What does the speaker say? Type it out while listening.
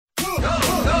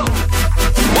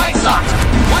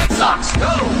Sox. Go,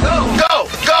 go, go,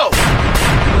 go.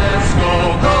 Let's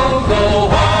go,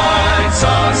 White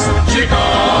Sox.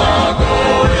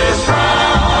 Chicago is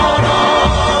proud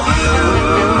of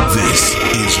you. This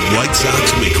is White Sox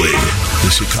Weekly,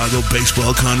 the Chicago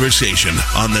baseball conversation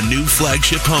on the new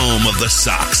flagship home of the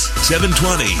Sox,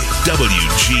 720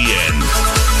 WGN.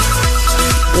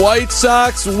 White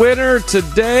Sox winner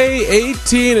today,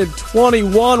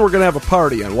 18-21. We're going to have a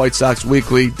party on White Sox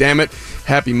Weekly. Damn it.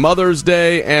 Happy Mother's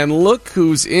Day. And look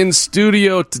who's in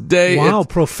studio today. Wow,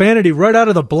 profanity right out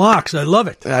of the blocks. I love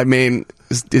it. I mean,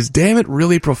 is damn it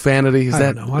really profanity? I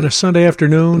don't know. On a Sunday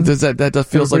afternoon, does that feels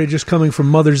everybody like just coming from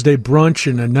Mother's Day brunch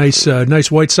and a nice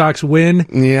White Sox win?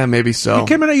 Yeah, maybe so.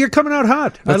 You're coming out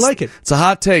hot. I like it. It's a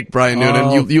hot take, Brian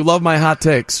Noonan. You love my hot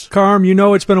takes. Carm, you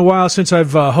know it's been a while since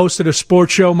I've hosted a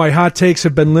sports show. My hot takes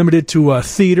have been limited to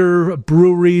theater,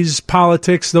 breweries,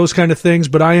 politics, those kind of things.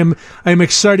 But I am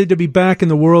excited to be back in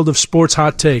the world of sports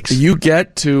hot takes. You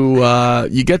get to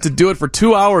do it for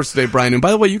 2 hours today, Brian Noonan.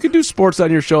 By the way, you can do sports on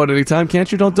your show at any time, can't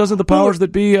you? Doesn't the powers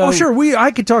that be? Sure. I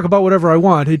could talk about whatever I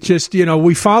want. It just,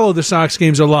 we follow the Sox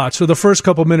games a lot. So the first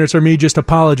couple minutes are me just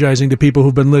apologizing to people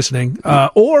who've been listening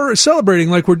or celebrating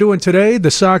like we're doing today.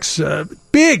 The Sox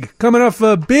coming off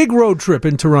a big road trip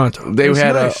in Toronto. They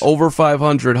had an over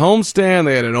 500 homestand.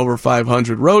 They had an over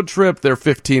 500 road trip. They're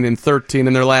 15-13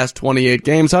 in their last 28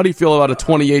 games. How do you feel about a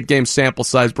 28-game sample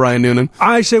size, Brian Noonan?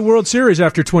 I say World Series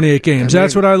after 28 games.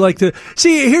 That's what I like to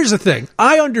see. Here's the thing.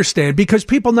 I understand because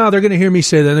people now they're going to hear me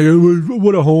say that. They go,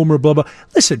 what a homer, blah, blah.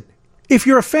 Listen, if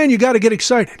you're a fan, you got to get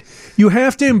excited. You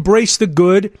have to embrace the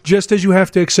good just as you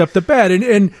have to accept the bad.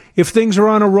 And if things are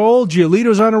on a roll,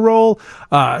 Giolito's on a roll,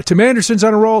 Tim Anderson's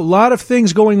on a roll, a lot of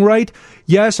things going right.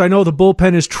 Yes, I know the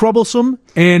bullpen is troublesome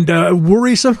and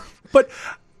worrisome, but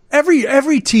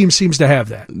every team seems to have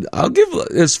that. I'll give,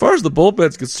 as far as the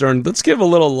bullpen's concerned, let's give a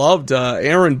little love to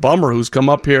Aaron Bummer, who's come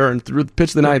up here and threw the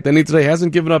pitch the ninth inning today.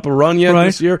 Hasn't given up a run yet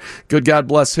this year. Good God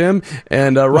bless him.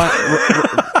 And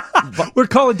we're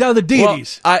calling down the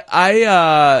deities. Well,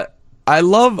 I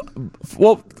love.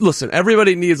 Well, listen.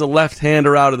 Everybody needs a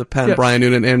left-hander out of the pen, yes. Brian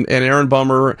Noonan, and Aaron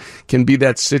Bummer can be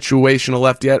that situational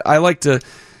lefty. I like to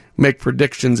make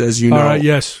predictions, as you know. All right,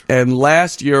 yes. And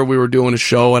last year we were doing a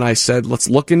show, and I said, let's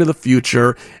look into the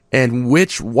future, and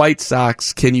which White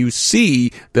Sox can you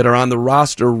see that are on the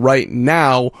roster right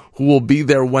now who will be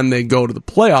there when they go to the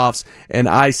playoffs? And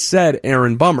I said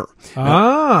Aaron Bummer.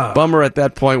 Now, Bummer at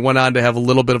that point went on to have a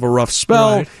little bit of a rough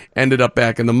spell, ended up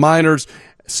back in the minors,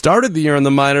 started the year in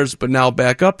the minors, but now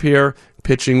back up here,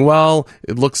 pitching well.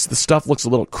 The stuff looks a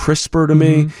little crisper to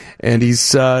me, and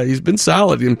he's been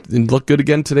solid and looked good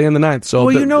again today in the ninth. So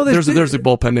there's a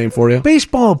bullpen name for you.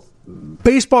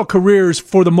 Baseball careers,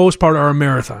 for the most part, are a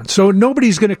marathon. So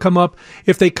nobody's going to come up.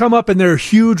 If they come up and they're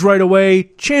huge right away,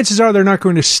 chances are they're not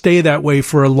going to stay that way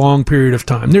for a long period of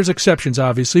time. There's exceptions,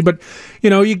 obviously, but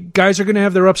you guys are going to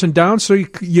have their ups and downs. So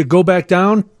you go back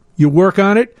down, you work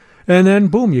on it, and then,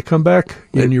 boom, you come back,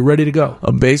 and you're ready to go.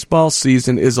 A baseball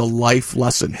season is a life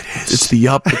lesson. It's the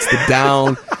up, it's the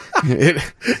down.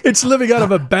 It's living out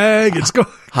of a bag. It's going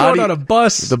on a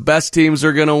bus. The best teams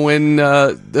are going to win.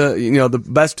 The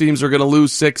best teams are going to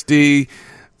lose 60.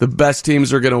 The best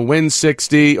teams are going to win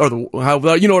 60, you know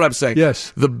what I'm saying?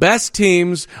 Yes. The best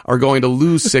teams are going to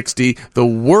lose 60. The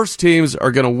worst teams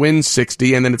are going to win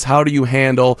 60, and then it's how do you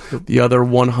handle the other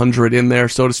 100 in there,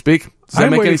 so to speak? Does that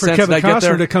make any sense? I'm waiting for Kevin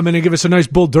Costner to come in and give us a nice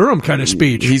Bull Durham kind of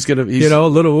speech. He's a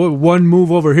little one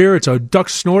move over here. It's a duck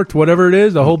snort, whatever it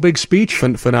is, the whole big speech.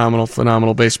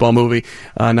 Phenomenal baseball movie.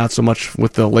 Not so much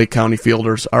with the Lake County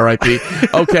Fielders, R.I.P.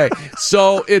 Okay,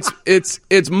 so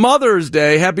it's Mother's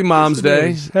Day. Happy Mom's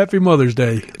Day. Happy Mother's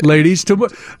Day, ladies. To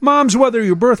moms, whether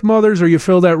you're birth mothers or you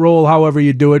fill that role, however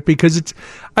you do it, because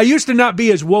I used to not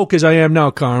be as woke as I am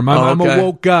now, Carm. I'm a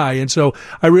woke guy, and so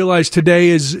I realize today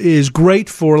is great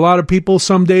for a lot of people. For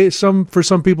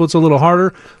some people it's a little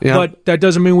harder, but that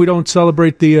doesn't mean we don't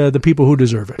celebrate the people who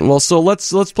deserve it. Well, so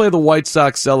let's play the White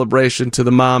Sox celebration to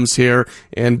the moms here,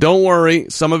 and don't worry,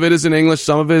 some of it is in English,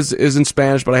 some of it is in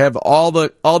Spanish, but I have all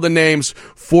the names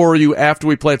for you after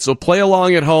we play it. So play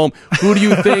along at home. Who do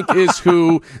you think is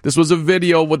who? This was a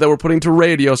video that we're putting to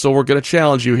radio, so we're going to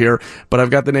challenge you here. But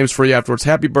I've got the names for you afterwards.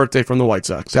 Happy birthday from the White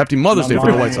Sox. Happy Mother's Day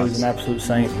from the White Sox. She's an absolute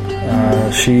saint.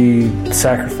 She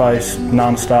sacrificed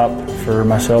nonstop for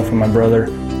myself and my brother. I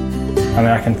mean,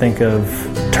 I can think of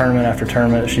tournament after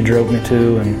tournament she drove me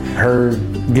to, and her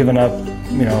giving up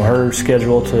her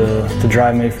schedule to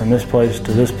drive me from this place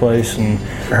to this place, and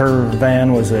her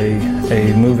van was a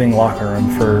moving locker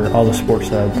room for all the sports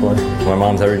that I'd play. My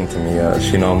mom's everything to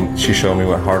me. She showed me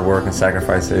what hard work and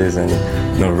sacrifice is, and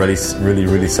really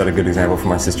set a good example for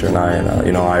my sister and I.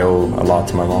 And I owe a lot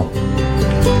to my mom.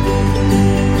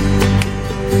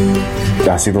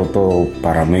 Ha sido todo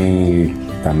para mí,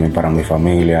 también para mi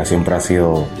familia. Siempre ha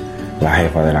sido la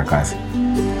jefa de la casa.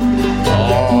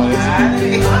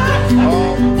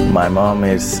 My mom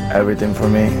is everything for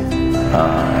me.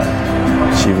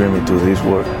 She bring me to this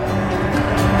work.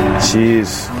 She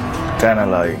is kind of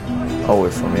like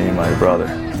always for me, my brother.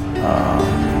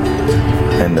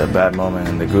 In the bad moments,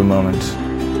 in the good moments,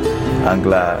 I'm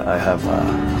glad I have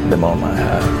the mom I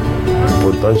have. La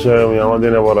importancia que mi mamá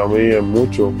tiene para mí es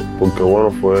mucho, porque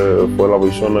fue la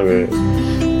persona que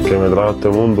me trajo a este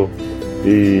mundo.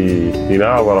 Y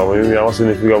nada, para mí mi mamá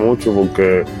significa mucho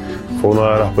porque fue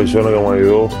una de las personas que me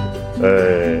ayudó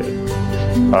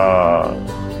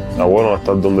a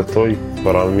estar donde estoy.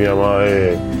 Para mí mi mamá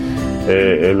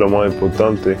es lo más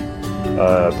importante.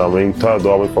 También está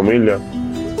toda mi familia,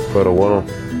 pero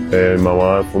mi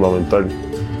mamá es fundamental.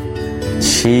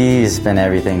 She's been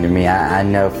everything to me. I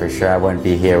know for sure I wouldn't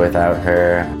be here without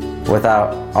her.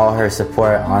 Without all her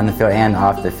support on the field and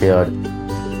off the field,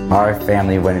 our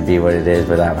family wouldn't be what it is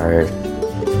without her.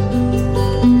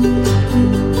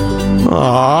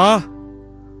 Aww.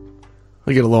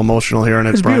 I get a little emotional hearing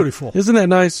it. It's beautiful. Isn't that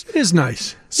nice? It is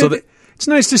nice. So it's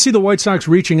nice to see the White Sox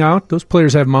reaching out. Those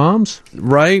players have moms.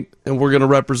 Right, and we're going to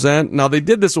represent. Now, they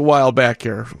did this a while back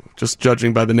here, just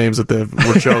judging by the names that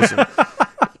were chosen.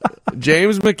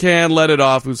 James McCann led it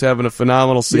off, who's having a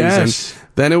phenomenal season. Yes.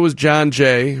 Then it was John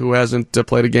Jay, who hasn't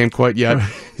played a game quite yet.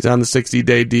 He's on the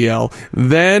 60-day DL.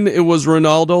 Then it was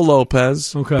Ronaldo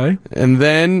Lopez. Okay. And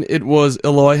then it was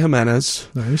Eloy Jimenez.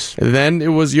 Nice. And then it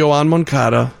was Yoan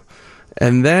Moncada.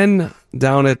 And then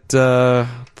down at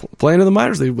playing in the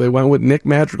minors, they went with Nick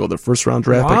Madrigal, their first-round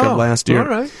draft pick of last year. All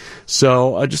right.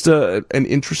 So just an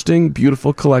interesting,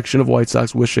 beautiful collection of White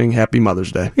Sox wishing Happy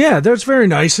Mother's Day. Yeah, that's very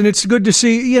nice, and it's good to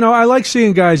see. I like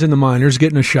seeing guys in the minors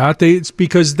getting a shot. It's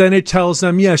because then it tells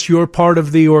them, yes, you're part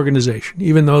of the organization,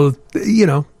 even though,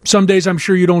 some days I'm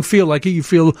sure you don't feel like it. You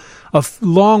feel a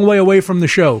long way away from the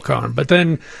show, Carm. But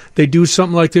then they do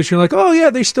something like this, you're like, oh,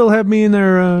 yeah, they still have me in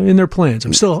their plans.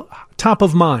 I'm still top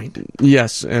of mind.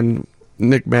 Yes, and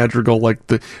Nick Madrigal, like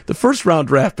the first round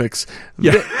draft picks.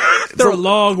 Yeah, they're a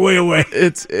long way away.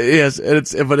 But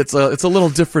it's a little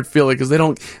different feeling because they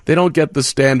don't get the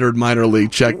standard minor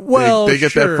league check. Well, they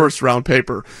get sure. that first round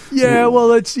paper. Yeah,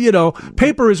 well, it's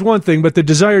paper is one thing, but the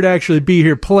desire to actually be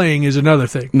here playing is another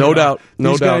thing. No doubt.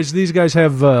 These guys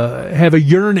have a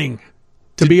yearning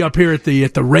to be up here at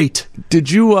the rate.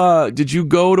 Did you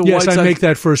go to? Yes, White Sox? I make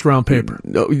that first round paper.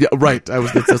 No, yeah, right.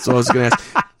 That's what I was going to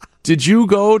ask. Did you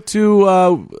go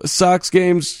to Sox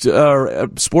games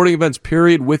or sporting events,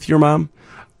 period, with your mom?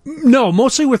 No,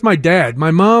 mostly with my dad.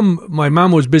 My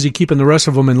mom was busy keeping the rest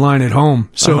of them in line at home.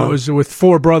 So It was with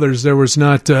four brothers. There was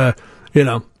not, Yeah.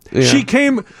 She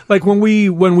came, like when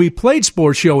we played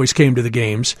sports, she always came to the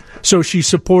games. So she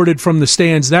supported from the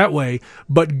stands that way.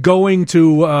 But going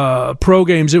to pro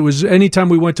games, it was anytime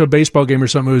we went to a baseball game or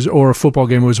something, or a football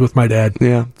game, it was with my dad.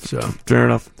 Yeah. So fair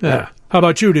enough. Yeah. How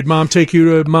about you? Did mom take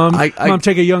you to mom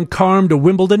take a young Carm to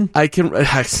Wimbledon? I've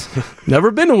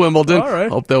never been to Wimbledon. All right.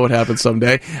 Hope that would happen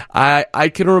someday. I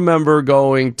can remember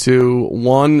going to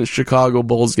one Chicago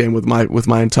Bulls game with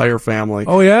my entire family.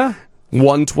 Oh yeah?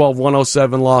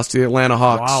 112-107 loss to the Atlanta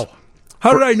Hawks. Wow.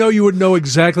 How did I know you would know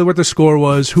exactly what the score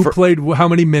was? Who played how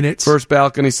many minutes? First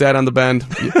balcony, sat on the bend.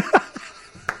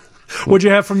 What'd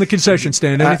you have from the concession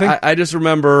stand? Anything? I just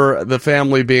remember the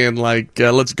family being like,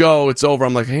 let's go, it's over.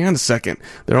 I'm like, hang on a second.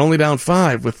 They're only down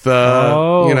 5 with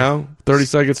 30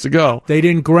 seconds to go. They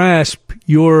didn't grasp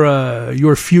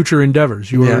your future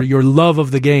endeavors, your love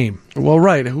of the game. Well,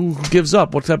 right. Who gives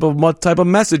up? What type of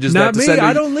message is Not that? Me. To send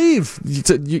I don't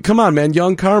leave. Come on, man.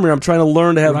 Young Carm here. I'm trying to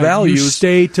learn to have values. You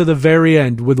stay to the very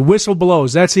end. With whistle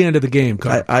blows, that's the end of the game,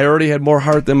 Carm. I already had more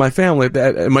heart than my family.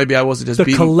 Maybe I wasn't just the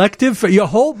beating. Collective. You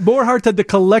hold more heart than the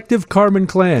collective Carman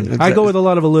clan. I go with a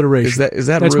lot of alliteration. Is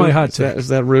that that's rude? my hot take. Is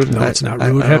that rude? No, it's not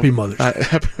rude. Happy Mother's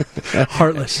Day.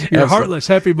 Heartless. You're heartless.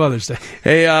 Happy Mother's Day.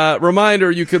 Hey, reminder,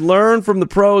 you can learn from the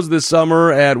pros this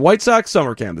summer at White Sox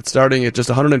Summer Camp. It's starting at just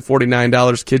 $149.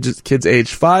 Kids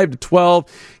aged 5 to 12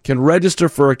 can register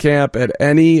for a camp at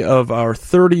any of our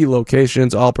 30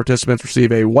 locations. All participants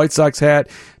receive a White Sox hat,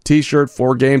 T-shirt,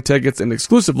 4 game tickets, and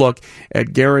exclusive look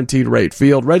at Guaranteed Rate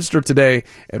Field. Register today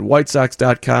at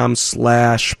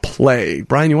whitesox.com/play.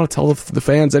 Brian, you want to tell the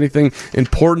fans anything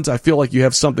important? I feel like you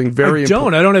have something very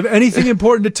important. I don't have anything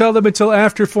important to tell them until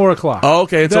after 4 o'clock. Oh,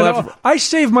 okay. I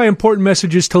save my important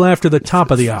messages till after the top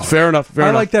of the hour. Fair enough.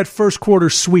 I like that first quarter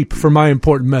sweep for my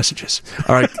important messages.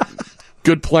 All right.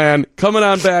 Good plan. Coming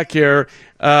on back here.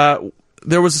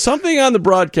 There was something on the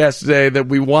broadcast today that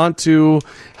we want to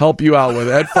help you out with.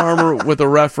 Ed Farmer with a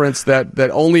reference that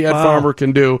only Ed Farmer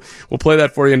can do. We'll play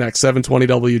that for you next. 720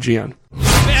 WGN.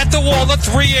 At the wall, the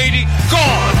 380,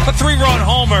 gone. A 3-run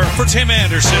homer for Tim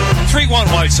Anderson.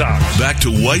 3-1 White Sox. Back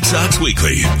to White Sox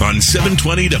Weekly on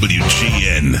 720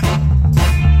 WGN.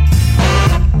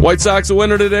 White Sox a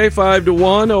winner today,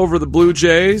 5-1 over the Blue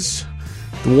Jays.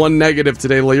 The one negative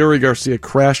today, Leury Garcia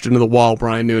crashed into the wall.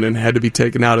 Brian Noonan had to be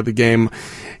taken out of the game.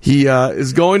 He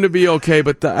is going to be okay,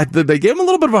 but they gave him a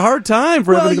little bit of a hard time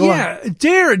for everything going on.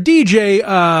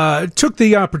 DJ took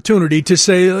the opportunity to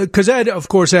say, because Ed, of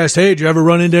course, asked, hey, did you ever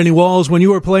run into any walls when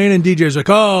you were playing? And DJ's like,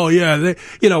 oh, yeah.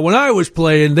 When I was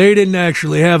playing, they didn't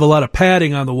actually have a lot of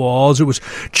padding on the walls. It was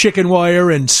chicken wire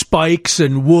and spikes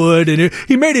and wood. And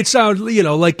he made it sound,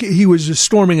 like he was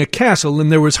storming a castle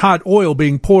and there was hot oil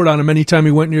being poured on him anytime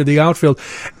he went near the outfield.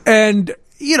 And,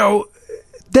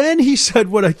 then he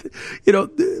said kind of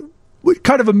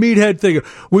a meathead thing.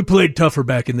 We played tougher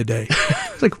back in the day.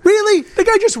 It's like, really? The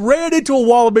guy just ran into a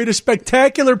wall and made a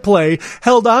spectacular play,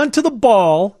 held on to the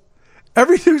ball.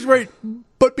 Everything was right.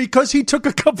 But because he took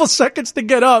a couple seconds to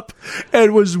get up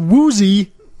and was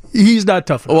woozy, he's not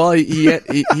tough enough. Well,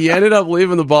 he ended up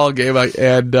leaving the ball game,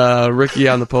 and Ricky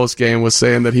on the post game was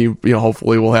saying that he,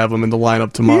 hopefully will have him in the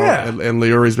lineup tomorrow. Yeah. And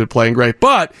Leury's been playing great,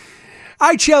 but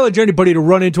I challenge anybody to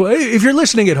run into it. If you're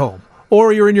listening at home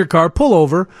or you're in your car, pull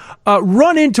over,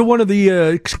 run into one of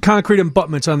the concrete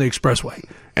abutments on the expressway,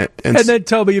 and then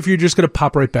tell me if you're just going to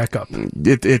pop right back up.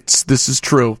 This is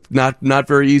true. Not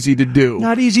very easy to do.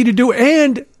 Not easy to do,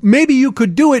 and maybe you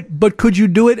could do it, but could you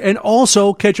do it and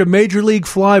also catch a major league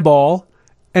fly ball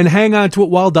and hang on to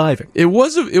it while diving? It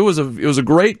was a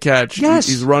great catch. Yes.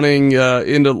 He's running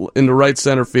into right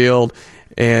center field,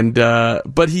 and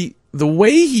but the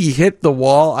way he hit the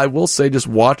wall, I will say, just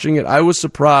watching it, I was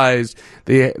surprised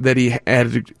that he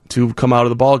had to come out of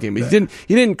the ball game. He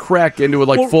didn't crack into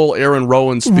it full Aaron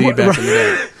Rowan speed back in the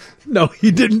day. No, he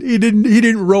didn't. He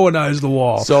didn't Rowanize the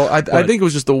wall. So I think it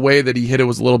was just the way that he hit it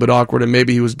was a little bit awkward, and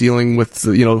maybe he was dealing with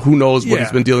who knows what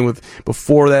he's been dealing with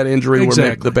before that injury, exactly.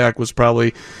 where maybe the back was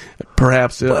probably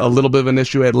perhaps a little bit of an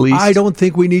issue at least. I don't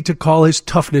think we need to call his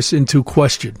toughness into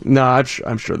question. No,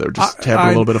 I'm sure they're just having a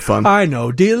little bit of fun. I know.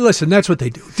 Listen, that's what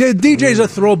they do. DJ's a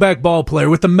throwback ball player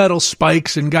with the metal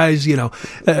spikes and guys,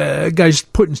 guys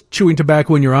chewing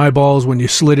tobacco in your eyeballs when you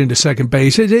slid into second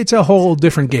base. It's a whole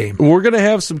different game. We're going to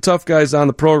have some tough guys on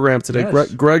the program today.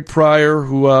 Yes. Greg Pryor,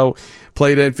 who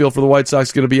played infield for the White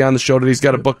Sox, going to be on the show today. He's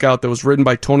got a book out that was written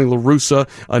by Tony La Russa,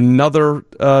 another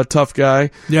tough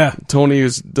guy. Yeah. Tony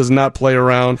does not play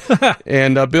around.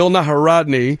 And Bill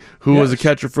Naharodny, who was a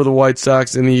catcher for the White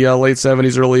Sox in the late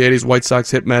 70s, early 80s, White Sox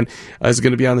hitman, is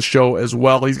going to be on the show as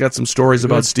well. He's got some stories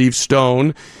about Steve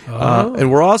Stone.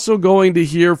 And we're also going to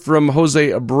hear from Jose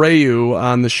Abreu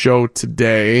on the show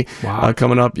today. Wow.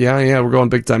 Coming up. Yeah, we're going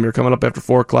big time here. Coming up after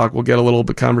 4 o'clock, we'll get a little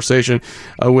bit of conversation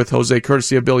with Jose,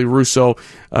 courtesy of Billy Russo.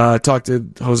 Talked to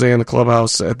Jose in the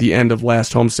clubhouse at the end of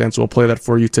last homestand, so we'll play that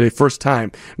for you today. First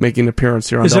time making an appearance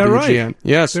here on Is that WGN. Right?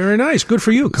 Yes. Very nice. Good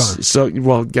for you, Carm. So,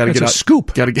 got to get out.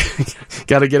 Scoop. Got to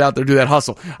get out there, do that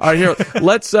hustle. All right, here.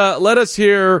 Let us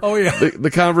hear the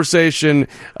conversation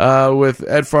with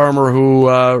Ed Farmer, who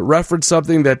referenced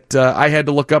something that I had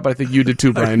to look up. I think you did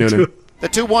too, Brian Noonan. The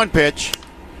 2-1 pitch.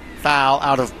 Foul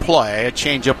out of play, a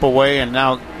changeup away, and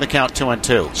now the count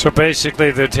 2-2. So basically,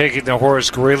 they're taking the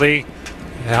Horace Greeley,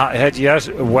 head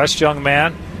west young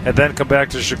man, and then come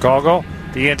back to Chicago.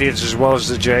 The Indians as well as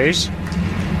the Jays.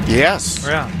 Yes.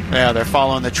 Yeah, they're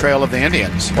following the trail of the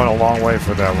Indians. Went a long way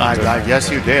for that one. I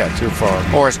guess you did. Too far.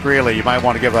 Horace Greeley, you might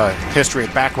want to give a history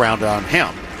and background on him.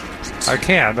 I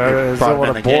can't. I don't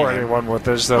want to bore anyone with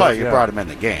this. Though. Well, you brought him in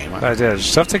the game. I did.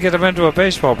 It's tough to get him into a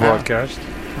baseball broadcast.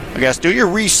 I guess do your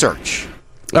research.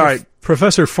 All right.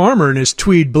 Professor Farmer in his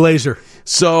tweed blazer.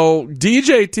 So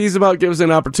DJ teased about giving us an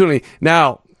opportunity.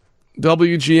 Now,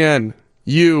 WGN,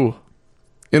 you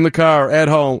in the car, at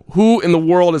home, who in the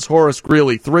world is Horace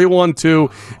Greeley?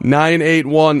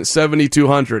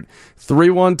 312-981-7200.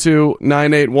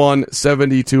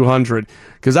 312-981-7200.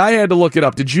 Because I had to look it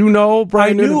up. Did you know,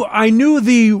 Brian? I knew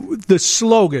the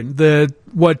slogan,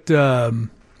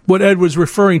 what Ed was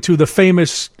referring to, the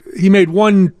famous, he made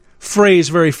one phrase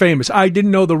very famous. I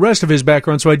didn't know the rest of his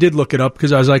background, so I did look it up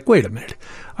because I was like, wait a minute.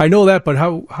 I know that, but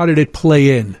how did it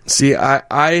play in? See,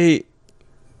 I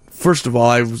first of all,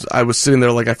 I was sitting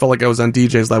there like I felt like I was on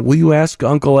DJ's like, will you ask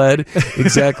Uncle Ed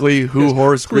exactly who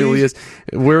Horace Greeley is?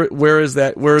 Where is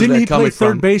that? Where is Didn't that he coming play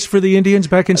third from? base for the Indians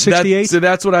back in '68? So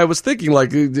that's what I was thinking.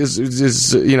 Like,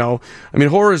 is I mean,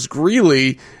 Horace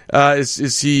Greeley,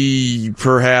 is he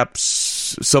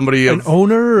perhaps somebody an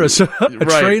owner, a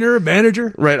trainer, a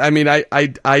manager? Right. I mean,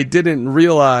 I didn't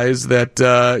realize that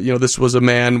this was a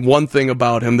man. One thing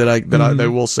about him that I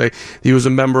will say, he was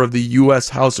a member of the U.S.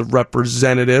 House of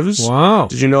Representatives. Wow.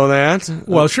 Did you know that?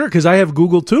 Well, sure, because I have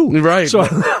Google too. Right. So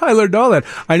I learned all that.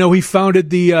 I know he founded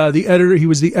the editor. He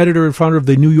was the editor and founder of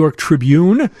the New York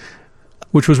Tribune,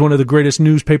 which was one of the greatest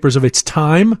newspapers of its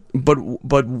time. But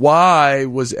why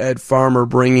was Ed Farmer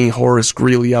bringing Horace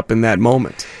Greeley up in that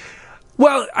moment?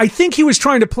 Well, I think he was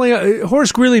trying to play.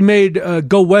 Horace Greeley made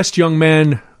 "Go West, Young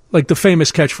Man" like the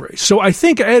famous catchphrase. So I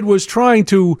think Ed was trying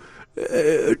to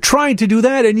do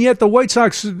that, and yet the White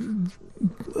Sox.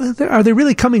 Are they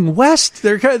really coming west?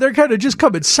 They're kind of just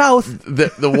coming south.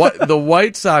 The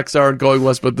White Sox aren't going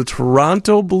west, but the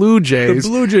Toronto Blue Jays,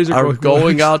 are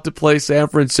going out to play San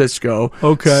Francisco.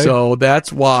 Okay, so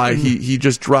that's why he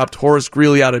just dropped Horace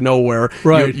Greeley out of nowhere.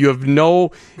 Right, you have no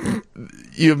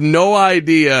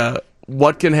idea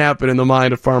what can happen in the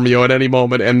mind of Farmio at any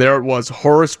moment, and there it was,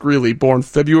 Horace Greeley, born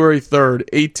February 3rd,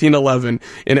 1811,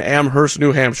 in Amherst,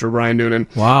 New Hampshire, Brian Noonan.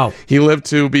 Wow. He lived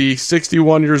to be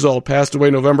 61 years old, passed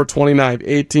away November 29th,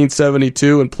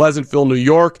 1872, in Pleasantville, New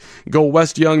York. Go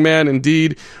West, young man,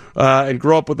 indeed, and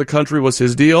grow up with the country was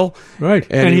his deal. Right,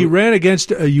 and he ran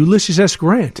against Ulysses S.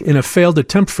 Grant in a failed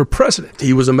attempt for president.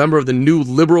 He was a member of the new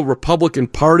Liberal Republican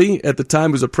Party at the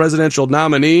time. He was a presidential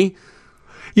nominee.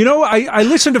 You know, I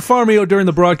listened to Farmio during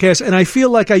the broadcast, and I feel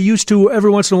like I used to every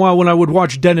once in a while when I would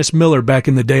watch Dennis Miller back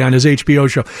in the day on his HBO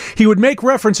show. He would make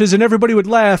references, and everybody would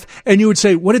laugh, and you would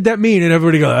say, what did that mean? And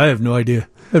everybody would go, I have no idea.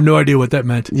 I have no idea what that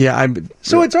meant. Yeah,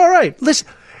 So it's all right. Listen,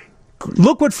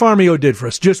 look what Farmio did for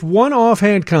us. Just one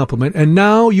offhand compliment, and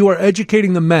now you are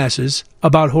educating the masses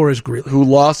about Horace Greeley, who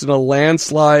lost in a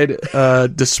landslide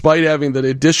despite having the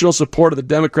additional support of the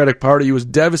Democratic Party. He was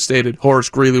devastated. Horace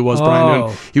Greeley was, Brian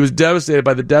Noonan. He was devastated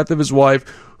by the death of his wife,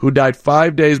 who died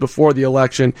 5 days before the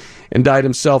election, and died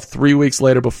himself 3 weeks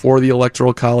later before the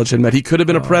Electoral College had met. He could have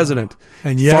been a president.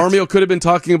 And yet, Farmio could have been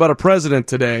talking about a president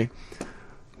today.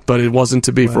 But it wasn't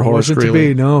to be for Horace Greeley. It wasn't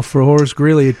to be, no, for Horace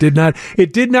Greeley. It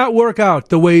did not work out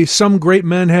the way some great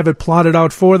men have it plotted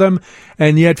out for them,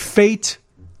 and yet fate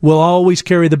will always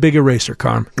carry the big eraser,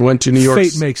 Carm. Went to New York.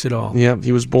 Fate makes it all. Yeah,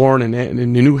 he was born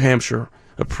in New Hampshire,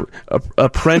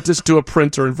 apprenticed to a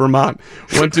printer in Vermont.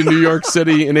 Went to New York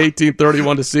City in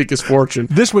 1831 to seek his fortune.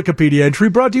 This Wikipedia entry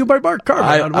brought to you by Mark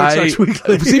Carman on White Sox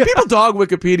Weekly. See, people dog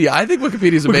Wikipedia. I think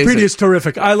Wikipedia is amazing. Wikipedia is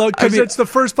terrific. I love because it's the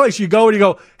first place you go and you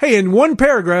go, hey, in one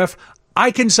paragraph,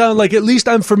 I can sound like at least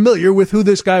I'm familiar with who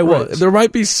this guy was. Right. There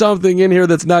might be something in here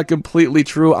that's not completely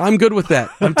true. I'm good with that.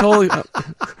 I'm totally,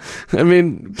 I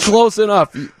mean, close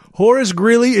enough. Horace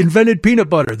Greeley invented peanut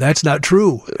butter. That's not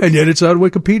true. And yet it's on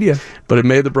Wikipedia. But it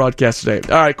made the broadcast today.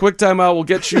 All right, quick timeout. We'll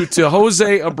get you to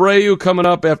Jose Abreu coming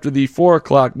up after the 4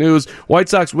 o'clock news. White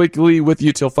Sox Weekly with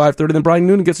you till 5:30. Then Brian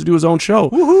Noonan gets to do his own show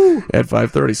at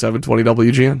 5:30, 720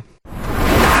 WGN.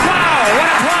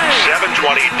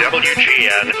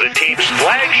 WGN, the team's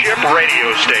flagship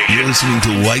radio station. You're listening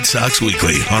to White Sox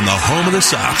Weekly on the home of the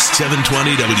Sox,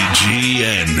 720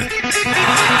 WGN.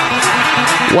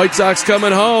 White Sox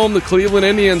coming home. The Cleveland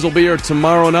Indians will be here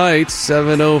tomorrow night,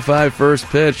 7:05 first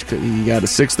pitch. You got a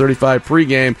 6:35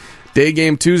 pregame. Day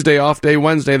game Tuesday, off day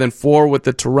Wednesday, then 4 with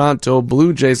the Toronto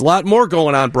Blue Jays. A lot more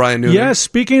going on, Brian Noonan. Yes,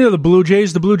 speaking of the Blue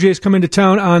Jays come into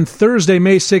town on Thursday,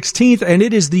 May 16th, and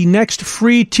it is the next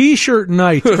free T-shirt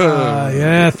night.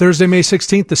 Thursday, May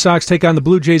 16th, the Sox take on the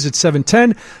Blue Jays at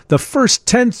 7:10. The first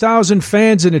 10,000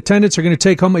 fans in attendance are going to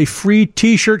take home a free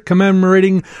T-shirt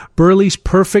commemorating Burley's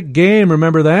perfect game.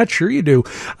 Remember that? Sure you do.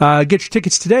 Get your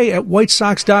tickets today at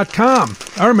whitesox.com.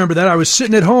 I remember that. I was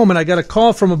sitting at home, and I got a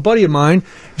call from a buddy of mine.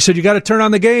 He said, you got to turn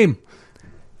on the game.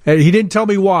 And he didn't tell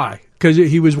me why, because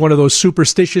he was one of those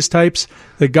superstitious types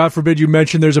that, God forbid, you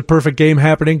mention there's a perfect game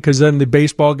happening, because then the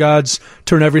baseball gods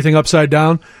turn everything upside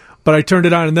down. But I turned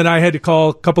it on, and then I had to call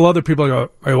a couple other people. I go,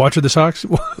 are you watching the Sox?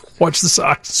 Watch the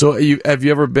Sox. So have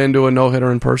you ever been to a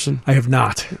no-hitter in person? I have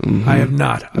not. Mm-hmm. I have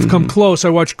not. I've come close. I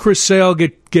watched Chris Sale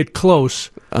get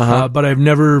close, but I've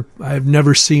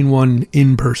never seen one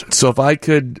in person. So if I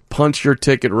could punch your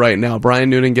ticket right now,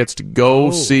 Brian Noonan gets to go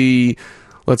see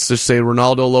let's just say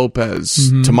Ronaldo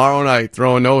Lopez tomorrow night,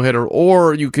 throw a no-hitter,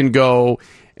 or you can go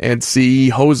and see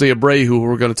Jose Abreu, who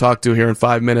we're going to talk to here in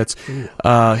 5 minutes,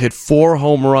 hit 4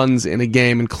 home runs in a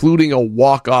game, including a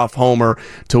walk-off homer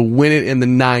to win it in the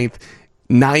 9th,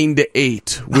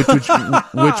 9-8.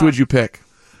 Which would you pick?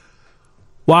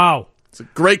 Wow. It's a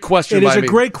great question. It is a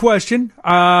great question.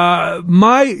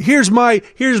 Here's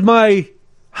my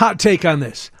hot take on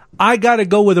this. I got to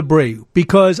go with Abreu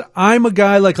because I'm a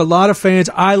guy like a lot of fans.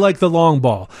 I like the long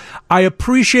ball. I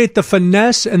appreciate the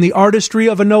finesse and the artistry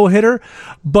of a no-hitter,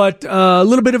 but a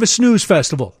little bit of a snooze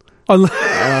festival.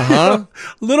 A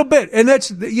little bit, and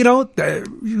that's you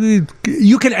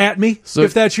can at me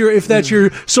if that's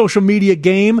your social media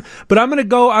game. But I'm going to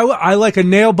go. I like a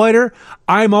nail biter.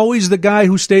 I'm always the guy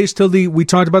who stays till we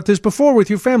talked about this before with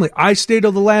your family. I stay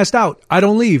till the last out. I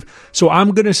don't leave. So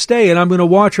I'm going to stay, and I'm going to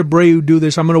watch Abreu do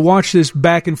this. I'm going to watch this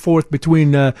back and forth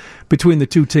between the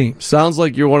two teams. Sounds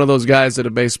like you're one of those guys at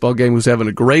a baseball game who's having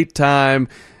a great time.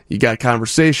 You got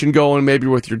conversation going, maybe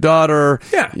with your daughter.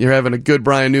 Yeah. You're having a good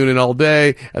Brian Noonan all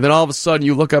day, and then all of a sudden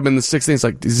you look up in the 6th inning. It's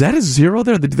like, is that a 0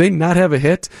 there? Did they not have a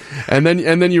hit? And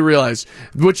then you realize,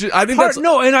 which I think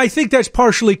and I think that's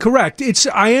partially correct.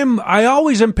 I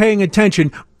always am paying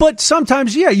attention. But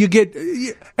sometimes, you get,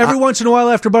 every once in a while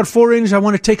after about 4 innings, I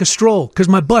want to take a stroll because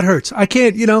my butt hurts. I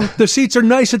can't, the seats are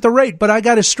nice at the rate, but I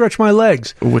got to stretch my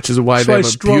legs. Which is why so they I have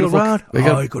stroll a beautiful... around.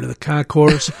 I go to the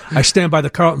concourse. I stand by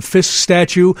the Carlton Fisk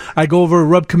statue. I go over to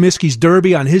Rub Comiskey's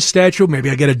derby on his statue.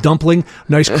 Maybe I get a dumpling,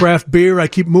 nice craft beer. I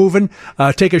keep moving.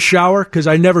 Take a shower because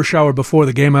I never shower before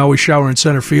the game. I always shower in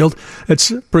center field.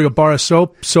 Bring a bar of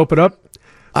soap it up.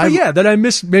 I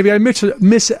miss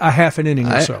a half an inning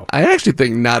or so. I actually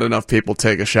think not enough people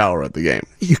take a shower at the game.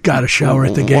 You got to shower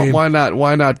at the game. Why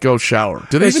not go shower?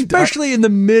 Especially in the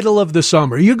middle of the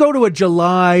summer. You go to a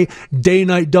July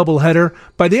day-night doubleheader.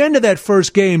 By the end of that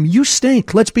first game, you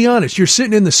stink. Let's be honest. You're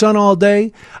sitting in the sun all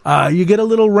day. You get a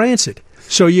little rancid.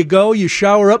 So you go, you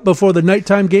shower up before the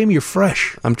nighttime game, you're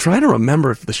fresh. I'm trying to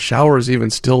remember if the shower is even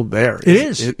still there. It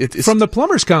is. It's from the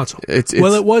Plumbers Council. It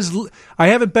was. I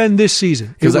haven't been this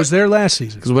season. It was there last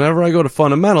season. Because whenever I go to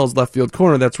fundamentals, left field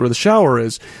corner, that's where the shower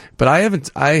is. But I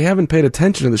haven't paid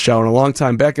attention to the shower in a long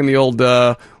time. Back in the old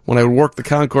when I would work the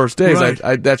concourse days,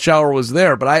 right. That shower was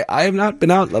there. But I have not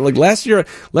been out. Like last year,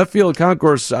 left field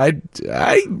concourse.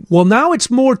 Well, now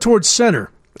it's more towards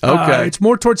center. Okay, it's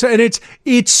more towards, and it's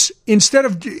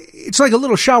like a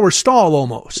little shower stall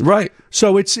almost. Right.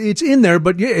 So it's in there,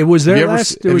 but it was there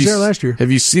last year.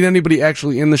 Have you seen anybody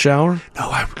actually in the shower?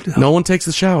 No. No one takes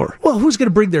the shower. Well, who's going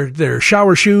to bring their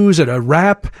shower shoes and a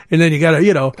wrap, and then you got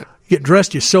to get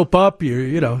dressed, you soap up,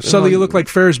 suddenly you look like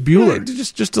Ferris Bueller. Yeah,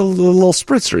 just a little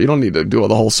spritzer. You don't need to do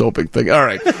the whole soaping thing. All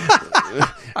right.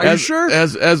 Are you sure?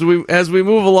 As we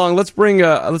move along, let's bring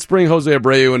Jose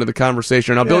Abreu into the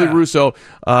conversation. Now, Billy Russo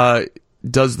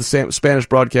does the Spanish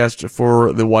broadcast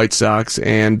for the White Sox,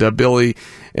 and Billy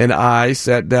and I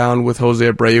sat down with Jose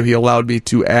Abreu. He allowed me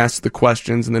to ask the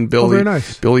questions, and then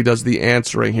Billy does the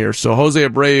answering here. So Jose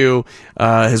Abreu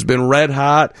has been red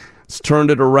hot.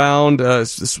 Turned it around.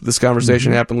 This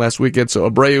conversation happened last weekend. So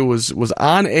Abreu was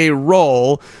on a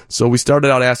roll. So we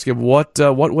started out asking what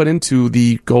went into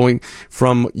the going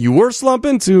from you were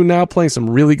slumping to now playing some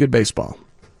really good baseball.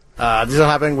 This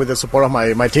happened with the support of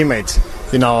my teammates.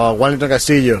 Wellington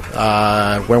Castillo.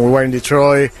 When we were in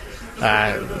Detroit,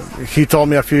 he told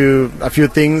me a few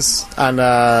things, and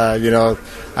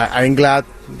I'm glad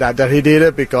that he did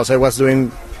it because I was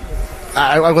doing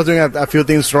a few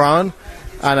things wrong.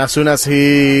 And as soon as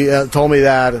he told me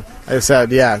that, I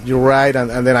said, "Yeah, you're right."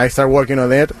 And then I started working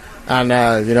on it. And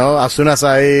as soon as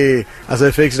I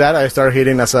fixed that, I started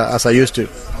hitting as I used to.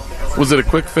 Was it a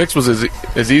quick fix? Was it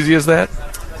as easy as that?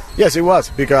 Yes, it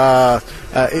was because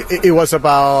it was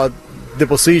about the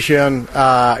position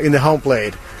in the home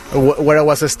plate where I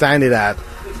was standing at,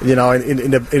 in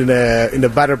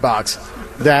the batter box.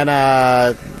 Then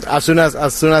as soon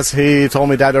as he told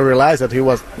me that, I realized that he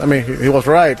was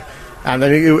right. And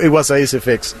then it was an easy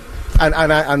fix,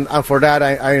 and for that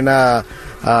I'm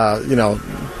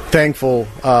thankful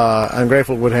and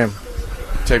grateful with him.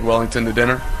 Take Wellington to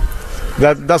dinner.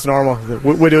 That's normal.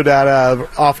 We do that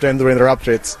often during the road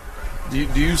trips. Do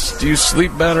you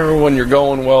sleep better when you're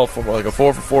going well for like a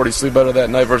 4 for 4? Do you sleep better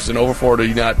that night versus an over 4? Or do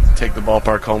you not take the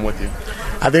ballpark home with you?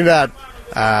 I think that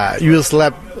you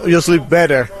sleep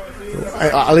better,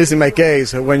 at least in my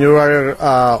case, when you are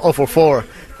 0 for 4.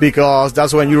 Because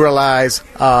that's when you realize,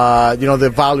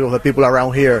 the value of the people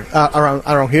around here,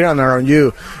 around here and around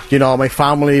you. My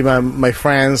family, my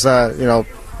friends,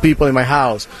 people in my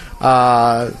house.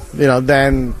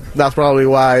 Then that's probably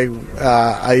why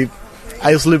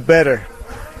I sleep better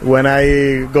when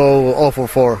I go 0 for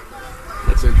 4.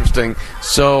 That's interesting.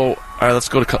 So, all right, let's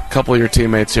go to a couple of your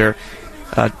teammates here.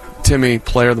 Timmy,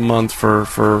 Player of the Month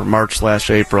for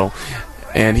March/April,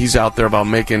 and he's out there about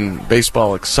making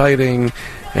baseball exciting,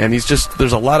 and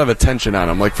there's a lot of attention on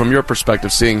him. Like, from your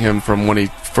perspective, seeing him from when he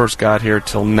first got here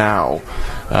till now,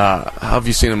 how have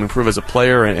you seen him improve as a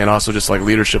player and also just like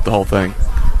leadership, the whole thing?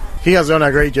 He has done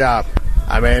a great job.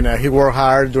 I mean, he worked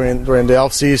hard during the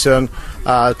off season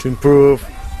to improve,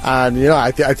 and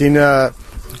I think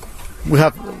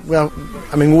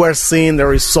we're seeing the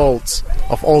results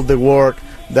of all the work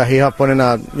that he has put in,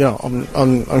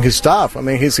 on his staff. I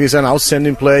mean, he's an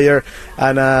outstanding player,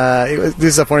 and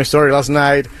this is a funny story. Last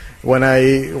night, when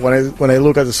I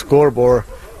look at the scoreboard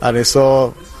and I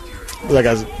saw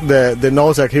the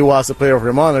notes that he was the player of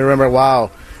the month, I remember,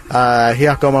 wow, he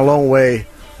has come a long way,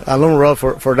 a long road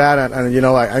for that, and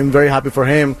I'm very happy for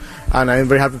him, and I'm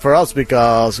very happy for us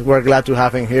because we're glad to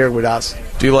have him here with us.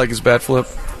 Do you like his bat flip?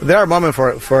 There are moments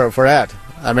for that.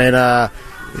 I mean,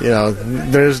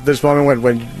 there's moment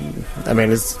when I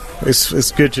mean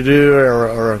it's good to do,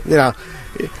 or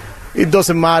it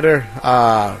doesn't matter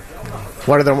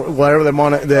whatever the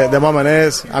moment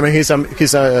is. I mean, he's my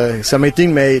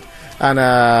teammate, and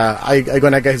I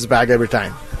gonna get his back every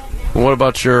time. What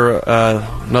about your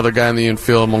another guy in the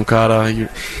infield, Moncada?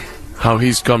 How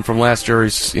he's come from last year?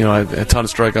 He's a ton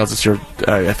of strikeouts this year.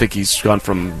 I think he's gone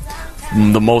from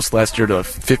the most last year to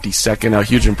 52nd, a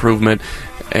huge improvement,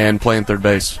 and playing third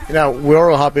base.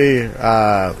 We're all happy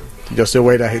just the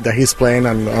way that he's playing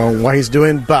and what he's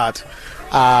doing, but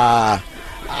I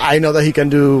know that he can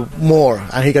do more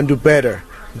and he can do better.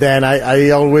 Then I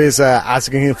always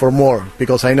asking him for more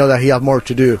because I know that he has more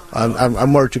to do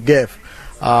and more to give,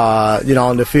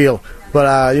 on the field. But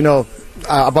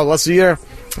about last year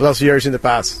is in the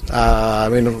past. I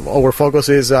mean, our focus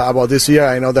is about this year.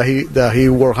 I know that he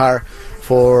worked hard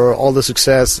for all the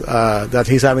success that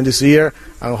he's having this year,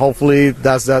 and hopefully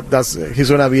that's he's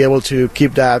going to be able to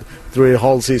keep that through the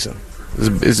whole season.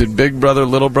 Is it big brother,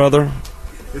 little brother?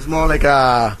 It's more like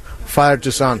a father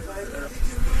to son.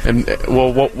 And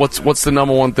what's the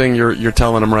number one thing you're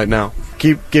telling him right now?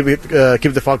 Keep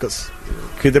the focus.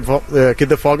 Keep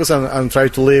the focus and try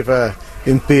to live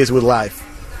in peace with life.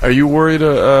 Are you worried,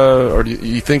 or are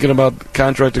you thinking about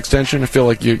contract extension? I feel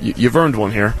like you've earned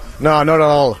one here. No, not at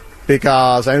all.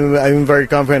 Because I'm very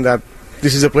confident that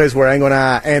this is a place where I'm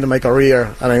gonna end my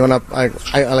career, and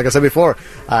like I said before,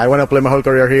 I want to play my whole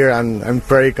career here, and I'm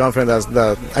very confident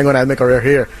that I'm gonna end my career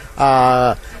here.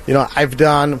 I've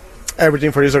done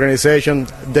everything for this organization.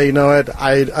 They know it.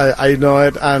 I know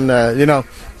it, and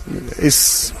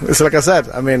it's like I said.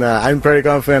 I mean, I'm very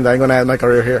confident that I'm gonna end my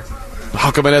career here.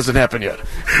 How come it hasn't happened yet?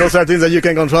 Those are things that you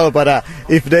can control, but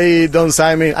if they don't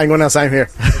sign me, I'm gonna sign here.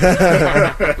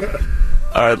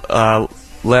 All right,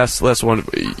 last one.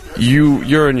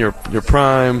 You're in your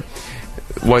prime.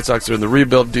 White Sox are in the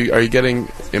rebuild. Are you getting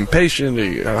impatient?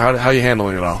 How are you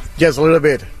handling it all? Yes, a little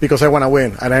bit, because I want to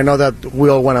win, and I know that we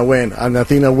all want to win. And I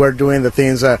think that we're doing the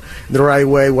things the right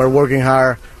way. We're working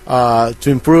hard to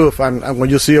improve. And when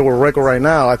you see our record right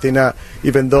now, I think that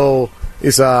even though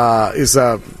it's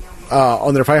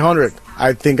under 500,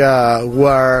 I think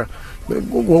we're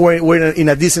in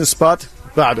a decent spot.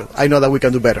 But I know that we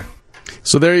can do better.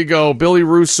 So there you go. Billy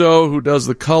Russo, who does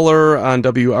the color on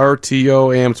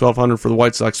WRTO AM 1200 for the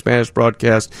White Sox Spanish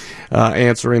broadcast,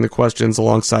 answering the questions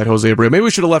alongside Jose Abreu. Maybe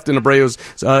we should have left in Abreu's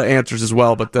answers as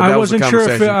well, but that was the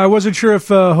conversation. I wasn't sure if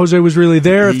Jose was really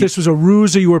there, if this was a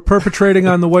ruse that you were perpetrating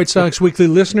on the White Sox Weekly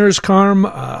listeners, Carm.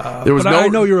 I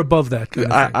know you're above that.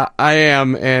 Kind of thing. I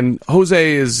am, and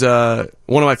Jose is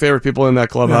one of my favorite people in that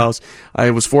clubhouse. Yeah.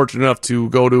 I was fortunate enough to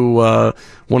go to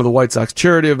one of the White Sox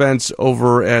charity events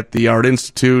over at the Art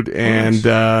Institute, and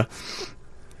I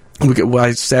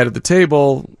sat at the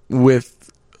table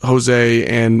with Jose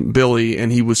and Billy,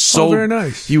 and he was so very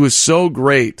nice. He was so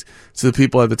great to the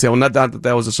people at the table. Not that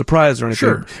that was a surprise or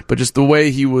anything, but just the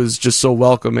way he was just so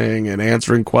welcoming and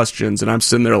answering questions. And I'm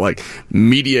sitting there like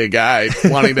media guy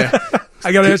wanting to.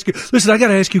 I got to ask you. Listen, I got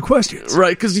to ask you questions,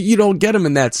 right? Because you don't get them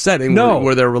in that setting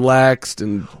where they're relaxed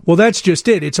and. Well, that's just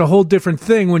it. It's a whole different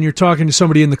thing when you're talking to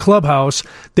somebody in the clubhouse.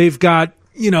 They've got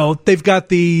the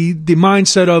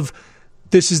mindset of.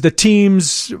 This is the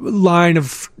team's line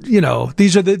of,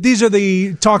 these are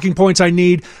the talking points I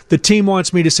need. The team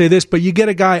wants me to say this, but you get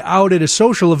a guy out at a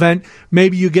social event,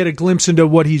 maybe you get a glimpse into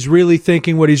what he's really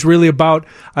thinking, what he's really about.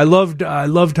 I loved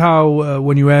how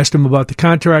when you asked him about the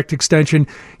contract extension,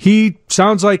 he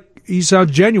sounds like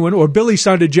sounds genuine, or Billy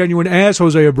sounded genuine as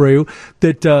Jose Abreu,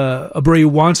 that Abreu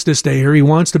wants to stay here. He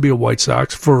wants to be a White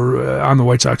Sox on the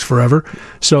White Sox forever.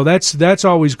 So that's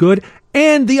always good.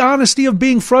 And the honesty of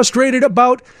being frustrated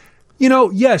about,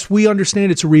 yes, we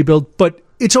understand it's a rebuild, but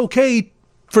it's okay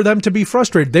for them to be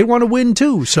frustrated. They want to win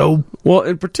too. So, well,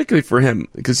 and particularly for him,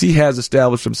 because he has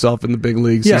established himself in the big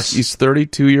leagues. Yes. He's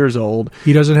 32 years old.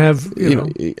 He doesn't have,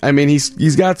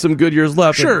 he's got some good years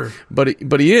left. Sure, but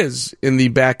he is in the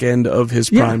back end of his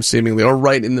prime, seemingly, or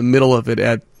right in the middle of it.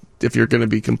 If you're going to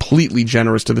be completely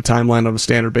generous to the timeline of a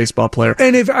standard baseball player.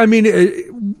 And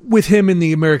with him in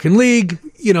the American League,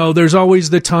 there's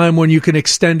always the time when you can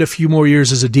extend a few more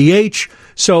years as a DH.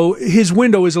 So his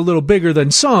window is a little bigger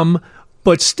than some.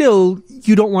 But still,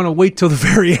 you don't want to wait till the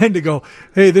very end to go,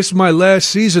 hey, this is my last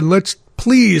season.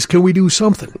 Can we do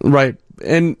something? Right.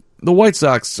 And the White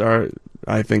Sox are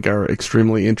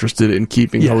extremely interested in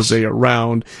keeping Jose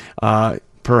around.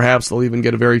 Perhaps they'll even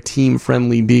get a very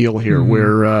team-friendly deal here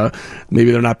where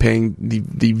maybe they're not paying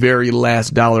the very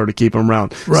last dollar to keep him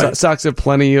around. Right. Sox have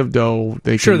plenty of dough.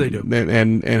 They do.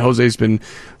 And Jose's been,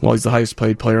 he's the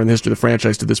highest-paid player in the history of the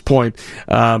franchise to this point.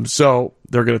 So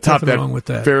they're going to top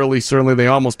that fairly certainly. They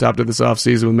almost topped it this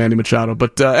offseason with Manny Machado.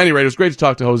 But anyway, it was great to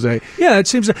talk to Jose. Yeah, it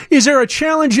seems. Is there a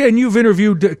challenge? And you've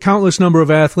interviewed a countless number of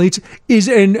athletes,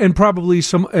 and probably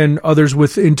some and others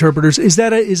with interpreters. Is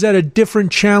that a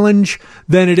different challenge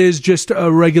than it is just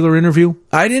a regular interview?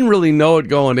 I didn't really know it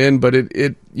going in, but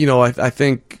I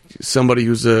think somebody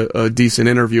who's a decent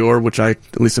interviewer, which I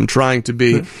at least am trying to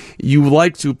be, you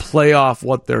like to play off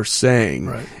what they're saying,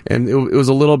 right. And it was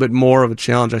a little bit more of a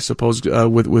challenge, I suppose,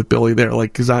 with Billy there,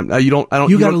 because you got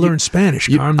to learn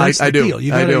Spanish, Carm. That's the deal.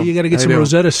 You got to get some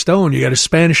Rosetta Stone. You got to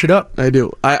Spanish it up. I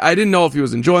do. I didn't know if he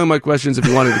was enjoying my questions, if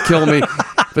he wanted to kill me.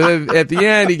 But at the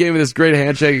end, he gave me this great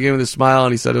handshake. He gave me this smile,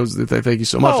 and he said, "Thank you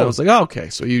so much." And I was like, "Oh, okay,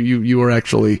 so you were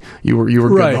actually you were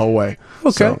good the whole way."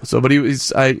 Okay. So but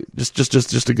he's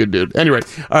just a good dude. Anyway,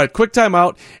 all right, quick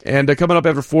timeout, and coming up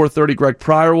after 4:30, Greg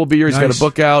Pryor will be here. He's got a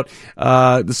book out.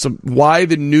 Why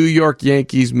the New York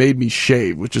Yankees Made Me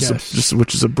Shave, which is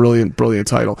a brilliant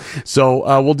title.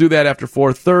 So we'll do that after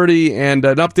 4:30, and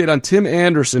an update on Tim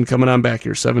Anderson coming on back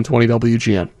here, 720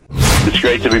 WGN. It's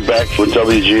great to be back with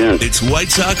WGN. It's White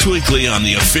Sox Weekly on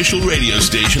the official radio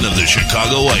station of the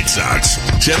Chicago White Sox,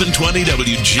 720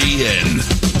 WGN.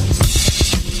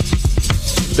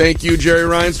 Thank you, Jerry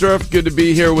Reinsdorf. Good to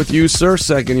be here with you, sir.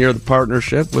 Second year of the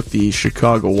partnership with the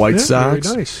Chicago White Sox.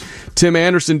 Very nice. Tim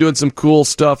Anderson doing some cool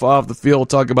stuff off the field. We'll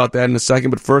talk about that in a second.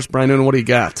 But first, Brian Noonan, what do you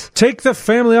got? Take the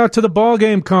family out to the ball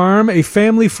game, Carm. A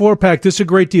family 4-pack. This is a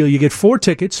great deal. You get 4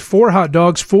 tickets, 4 hot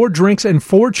dogs, 4 drinks, and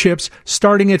 4 chips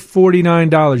starting at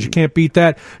 $49. You can't beat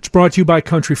that. It's brought to you by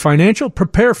Country Financial.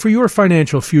 Prepare for your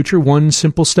financial future one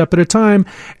simple step at a time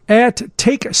at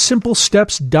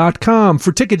TakeSimpleSteps.com.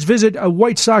 For tickets, visit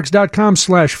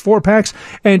WhiteSox.com/4packs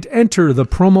and enter the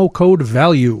promo code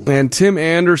VALUE. And Tim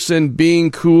Anderson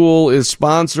being cool is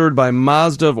sponsored by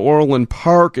Mazda of Orland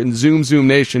Park and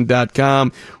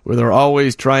ZoomZoomNation.com, where they're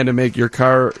always trying to make your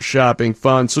car shopping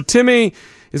fun. So Timmy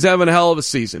is having a hell of a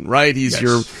season, right? He's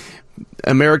your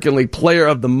American League Player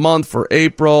of the Month for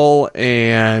April,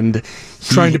 and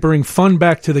trying to bring fun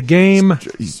back to the game.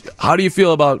 How do you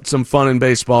feel about some fun in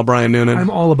baseball, Brian Noonan? I'm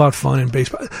all about fun in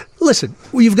baseball. Listen,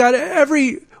 you've got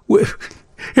every...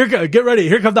 Get ready.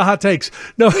 Here come the hot takes.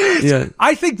 No,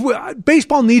 I think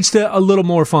baseball needs a little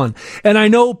more fun. And I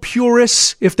know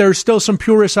purists, if there's still some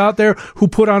purists out there who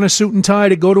put on a suit and tie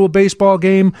to go to a baseball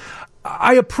game,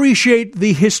 I appreciate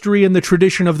the history and the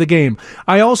tradition of the game.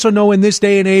 I also know in this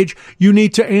day and age, you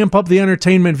need to amp up the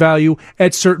entertainment value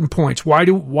at certain points. Why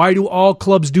do all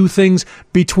clubs do things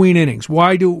between innings?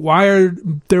 Why are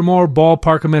there more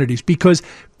ballpark amenities? Because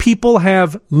people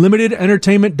have limited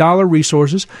entertainment dollar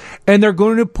resources, and they're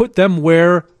going to put them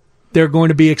where they're going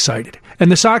to be excited.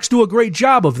 And the Sox do a great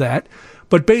job of that,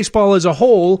 but baseball as a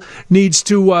whole needs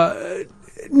to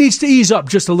ease up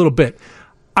just a little bit.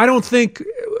 I don't think,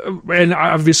 and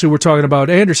obviously we're talking about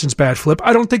Anderson's bat flip,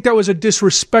 I don't think that was a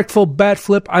disrespectful bat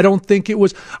flip. I don't think it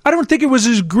was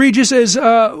as egregious as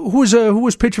who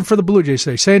was pitching for the Blue Jays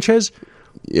today? Sanchez?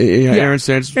 Yeah, Aaron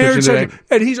Sanchez pitching today.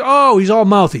 And he's all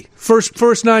mouthy.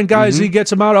 First 9 guys, he gets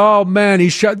them out. Oh, man,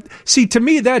 he's shot. See, to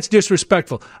me, that's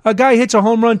disrespectful. A guy hits a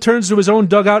home run, turns to his own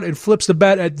dugout, and flips the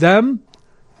bat at them.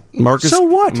 So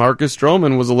what? Marcus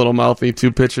Stroman was a little mouthy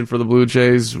too, pitching for the Blue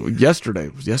Jays yesterday.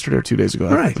 It was yesterday or 2 days ago.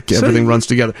 Right. Everything runs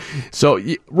together. So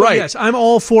right. Yes, I'm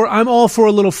all for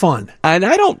a little fun. And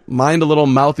I don't mind a little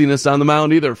mouthiness on the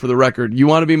mound either, for the record. You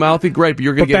want to be mouthy? Great, but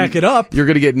you're going to back it up. You're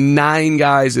going to get 9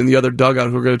 guys in the other dugout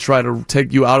who are going to try to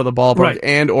take you out of the ballpark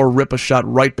and or rip a shot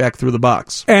right back through the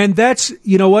box. And that's,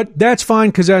 you know what? That's fine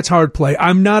because that's hard play.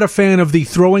 I'm not a fan of the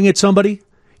throwing at somebody.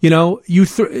 You know,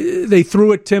 they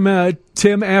threw at Tim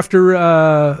after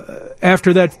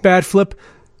that bat flip.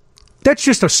 That's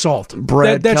just assault.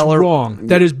 That's Keller. wrong.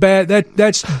 That is bad.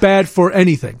 That's bad for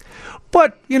anything.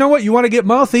 But you know what? You want to get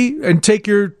mouthy and take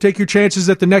your chances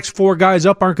that the next 4 guys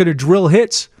up aren't going to drill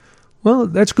hits. Well,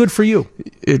 that's good for you.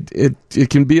 It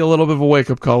can be a little bit of a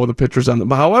wake-up call with the pitchers on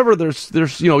them. However, there's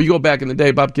you go back in the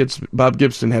day, Bob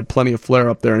Gibson had plenty of flair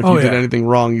up there, and if you did anything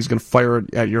wrong, he's going to fire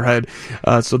it at your head.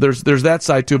 So there's that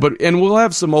side too. And we'll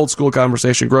have some old school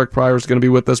conversation. Greg Pryor is going to be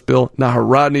with us. Bill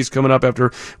Naharodny's coming up after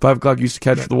 5 o'clock. Used to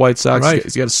catch for the White Sox. Right.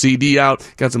 He's got a CD out.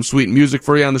 Got some sweet music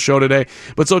for you on the show today.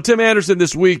 But so Tim Anderson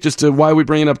this week, just to why we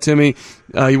bringing up Timmy,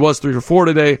 he was 3 for 4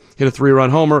 today. Hit a 3-run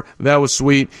homer. That was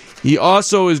sweet. He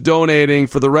also is donating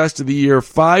for the rest of the year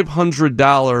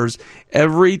 $500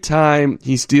 every time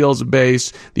he steals a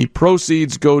base. The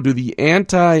proceeds go to the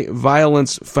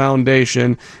Anti-Violence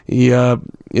Foundation. He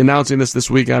announcing this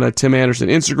week on a Tim Anderson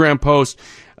Instagram post.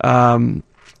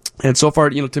 And so far,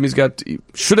 Timmy's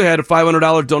should have had a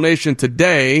 $500 donation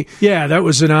today. Yeah, that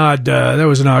was an odd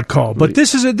call. But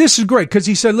this is great because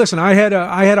he said, "Listen, I had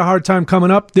a hard time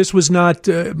coming up. This was not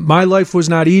my life was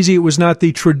not easy. It was not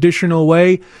the traditional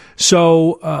way.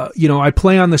 So, I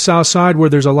play on the South Side where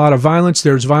there's a lot of violence.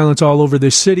 There's violence all over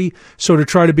this city. So to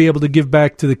try to be able to give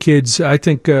back to the kids, I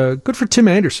think good for Tim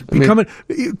Anderson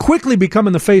quickly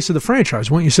becoming the face of the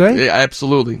franchise. Wouldn't you say? Yeah,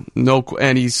 absolutely.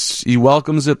 And he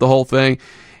welcomes it, the whole thing.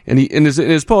 And in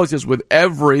his post, he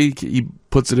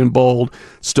puts it in bold,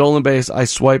 stolen base, I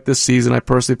swiped this season. I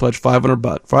personally pledged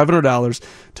 $500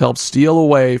 to help steal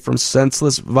away from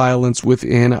senseless violence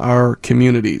within our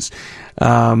communities.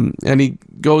 And he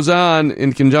goes on,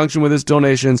 in conjunction with his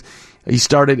donations, he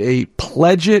started a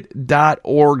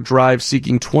pledgeit.org drive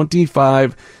seeking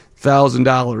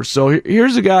 $25,000. So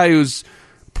here's a guy who's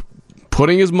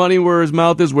putting his money where his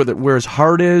mouth is, where his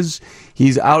heart is.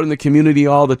 He's out in the community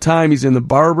all the time. He's in the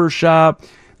barber shop.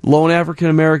 Lone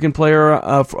African-American player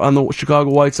on the Chicago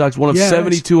White Sox, one of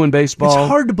 72 in baseball. It's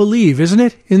hard to believe, isn't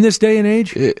it, in this day and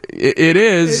age? It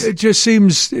is. It just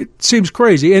seems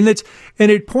crazy. And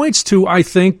it points to, I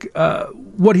think,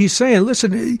 what he's saying.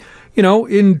 Listen,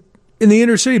 in the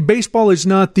inner city, baseball is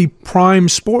not the prime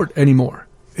sport anymore.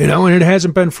 And it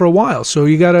hasn't been for a while. So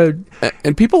you got to...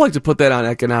 And people like to put that on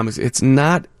economics. It's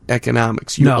not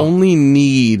economics. You only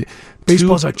need...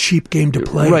 Baseball's a cheap game to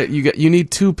play. Right. You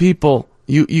need 2 people.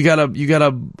 You got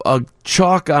a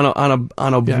chalk on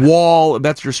a wall.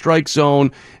 That's your strike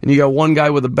zone, and you got one guy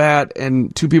with a bat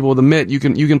and 2 people with a mitt. You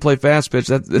can play fast pitch.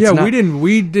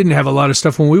 We didn't have a lot of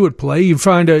stuff when we would play. You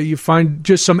find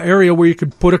just some area where you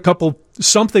could put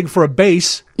something for a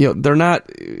base. They're not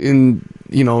in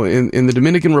the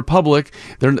Dominican Republic.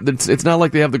 It's not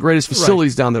like they have the greatest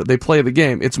facilities down there. They play the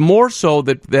game. It's more so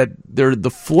that they're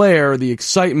the flair, the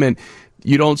excitement.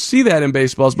 You don't see that in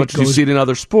baseball as much as you see it in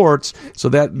other sports. So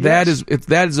that is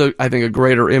I think a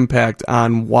greater impact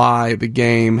on why the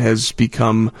game has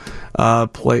become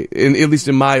play. At least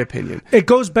in my opinion, it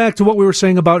goes back to what we were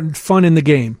saying about fun in the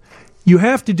game. You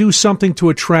have to do something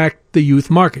to attract the youth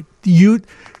market.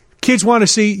 Kids want to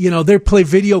see, they play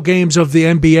video games of the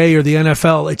NBA or the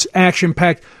NFL. It's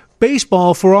action-packed.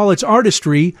 Baseball, for all its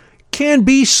artistry, can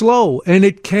be slow, and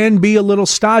it can be a little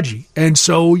stodgy. And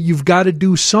so you've got to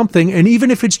do something. And even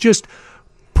if it's just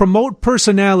promote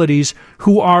personalities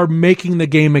who are making the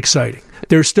game exciting.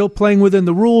 They're still playing within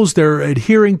the rules. They're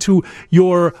adhering to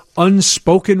your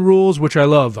unspoken rules, which I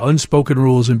love, unspoken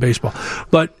rules in baseball.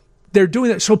 But they're doing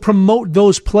that. So promote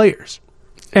those players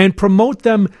and promote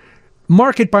them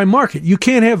market by market. You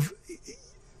can't have...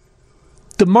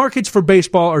 The markets for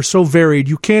baseball are so varied.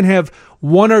 You can't have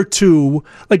one or two.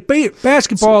 Like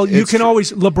basketball,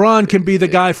 LeBron can be the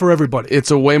guy for everybody.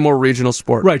 It's a way more regional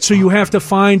sport. Right. So you have to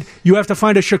find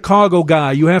a Chicago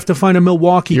guy. You have to find a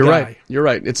Milwaukee guy. You're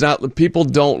right. It's not, people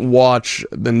don't watch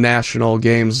the national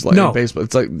games like in baseball.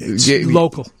 It's like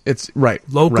local. It's right.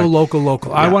 Local. Yeah,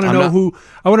 I want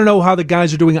to know how the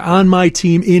guys are doing on my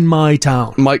team in my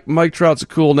town. Mike Trout's a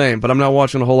cool name, but I'm not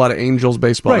watching a whole lot of Angels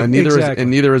baseball, right, and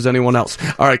neither is anyone else.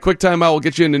 All right, quick timeout. We'll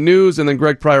get you into news, and then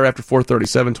Greg Pryor after 4:30,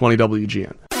 720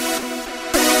 WGN.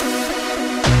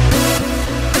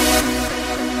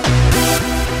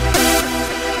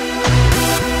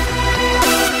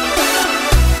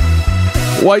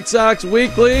 White Sox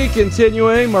Weekly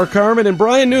continuing. Mark Carman and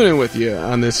Brian Noonan with you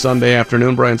on this Sunday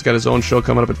afternoon. Brian's got his own show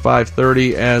coming up at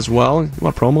 5:30 as well. You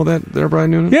want to promo that there, Brian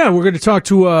Noonan? Yeah, we're going to talk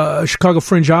to Chicago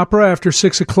Fringe Opera after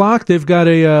 6 o'clock. They've got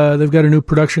a new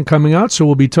production coming out, so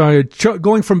we'll be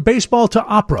going from baseball to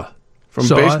opera. From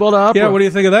baseball to opera? Yeah, what do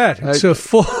you think of that? It's a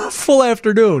full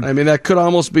afternoon. I mean, that could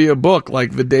almost be a book,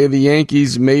 like The Day the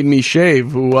Yankees Made Me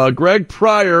Shave, who Greg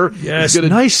Pryor... Yes,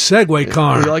 nice segue,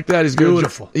 Carm. You like that? He's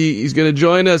beautiful. He's going to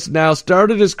join us now.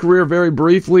 Started his career very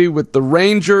briefly with the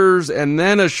Rangers and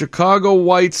then a Chicago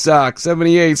White Sox,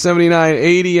 78, 79,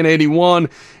 80, and 81,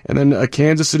 and then a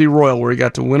Kansas City Royal where he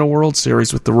got to win a World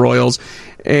Series with the Royals.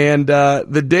 And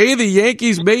The Day the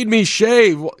Yankees Made Me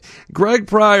Shave. Greg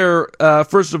Pryor,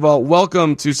 first of all,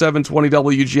 welcome to 720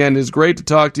 WGN. It's great to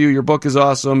talk to you. Your book is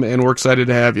awesome, and we're excited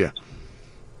to have you.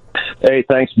 Hey,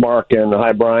 thanks, Mark, and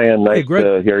hi, Brian. Nice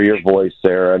to hear your voice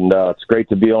there, and it's great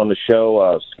to be on the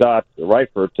show. Scott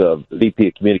Reifert, VP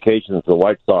of Communications of the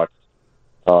White Sox,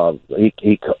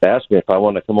 he asked me if I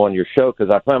wanted to come on your show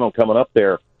because I plan on coming up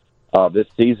there this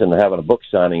season and having a book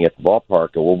signing at the ballpark,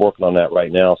 and we're working on that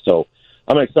right now, so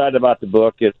I'm excited about the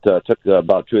book. It took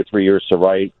about 2 or 3 years to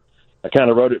write. I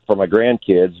kind of wrote it for my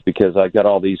grandkids because I got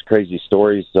all these crazy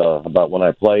stories about when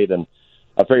I played, and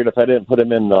I figured if I didn't put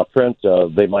them in print,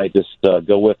 they might just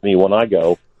go with me when I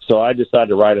go. So I decided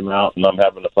to write them out, and I'm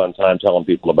having a fun time telling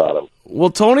people about them.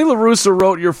 Well, Tony La Russa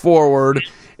wrote your foreword,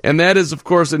 and that is, of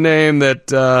course, a name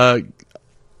that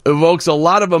evokes a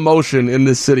lot of emotion in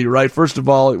this city, right? First of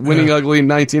all, winning ugly in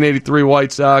 1983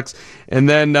 White Sox, and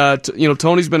then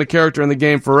Tony's been a character in the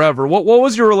game forever. What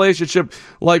was your relationship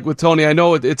like with Tony? I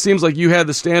know it seems like you had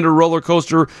the standard roller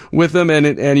coaster with him,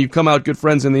 and you come out good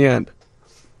friends in the end.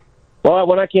 Well,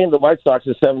 when I came to the White Sox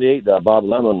in '78, Bob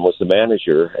Lemon was the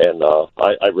manager, and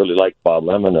I really liked Bob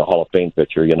Lemon, a Hall of Fame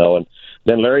pitcher, and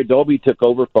then Larry Doby took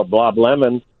over for Bob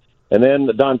Lemon. And then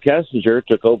Don Kessinger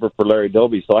took over for Larry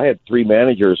Doby. So I had 3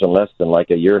 managers in less than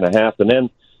like a year and a half. And then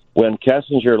when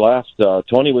Kessinger left,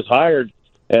 Tony was hired.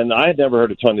 And I had never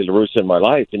heard of Tony La Russa in my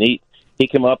life. And he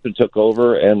came up and took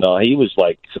over. And he was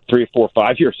like 3 or 4 or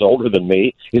 5 years older than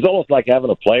me. He's almost like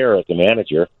having a player as the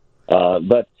manager.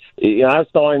 But I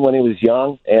saw him when he was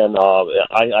young. And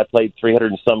I played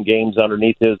 300 and some games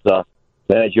underneath his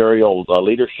managerial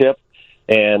leadership.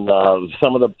 And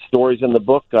some of the stories in the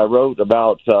book I wrote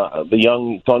about the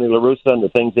young Tony La Russa and the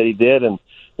things that he did. And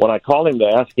when I called him to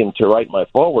ask him to write my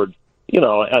foreword,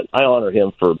 I honor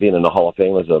him for being in the Hall of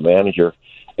Fame as a manager.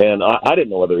 And I didn't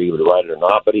know whether he would write it or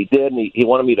not, but he did. And he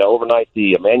wanted me to overnight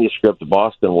the manuscript to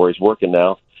Boston, where he's working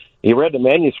now. He read the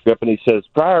manuscript, and he says,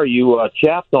 Pryor, you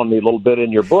chapped on me a little bit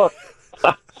in your book.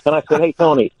 And I said, hey,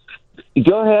 Tony,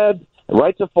 go ahead.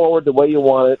 Write the forward the way you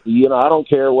want it. I don't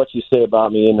care what you say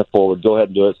about me in the forward. Go ahead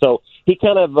and do it. So he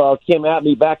kind of came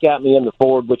back at me in the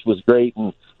forward, which was great,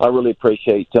 and I really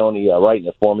appreciate Tony writing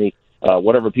it for me.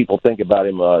 Whatever people think about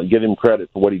him, give him credit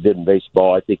for what he did in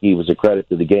baseball. I think he was a credit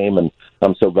to the game, and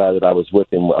I'm so glad that I was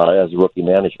with him as a rookie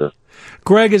manager.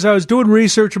 Greg, as I was doing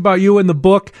research about you in the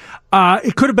book,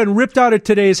 it could have been ripped out of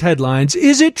today's headlines.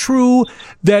 Is it true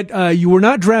that you were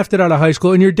not drafted out of high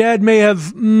school and your dad may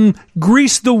have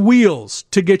greased the wheels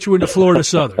to get you into Florida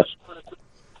Southern?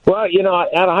 Well,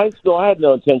 out of high school, I had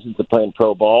no intentions of playing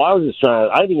pro ball. I was just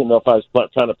I didn't even know if I was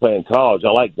trying to play in college. I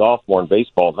liked golf more than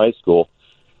baseball in high school.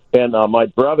 And my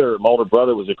older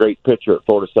brother, was a great pitcher at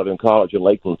Florida Southern College in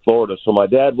Lakeland, Florida. So my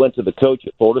dad went to the coach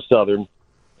at Florida Southern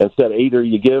and said, either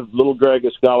you give little Greg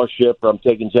a scholarship or I'm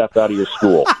taking Jeff out of your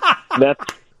school. And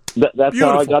that's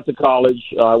how I got to college.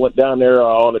 I went down there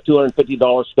on a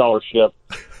 $250 scholarship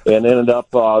and ended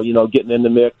up, getting in the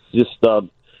mix.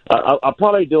 I'll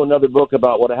probably do another book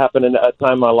about what happened in that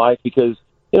time in my life because,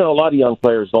 a lot of young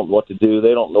players don't know what to do.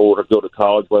 They don't know where to go to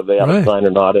college, whether they have a sign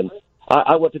or not. And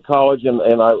I went to college, and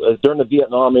I was during the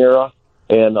Vietnam era,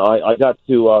 and I got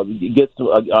to get some.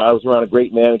 I was around a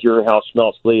great manager, Hal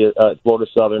Schmelzley at Florida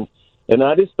Southern, and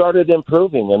I just started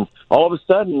improving. And all of a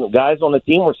sudden, guys on the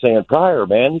team were saying, "Pryor,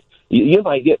 man, you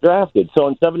might get drafted." So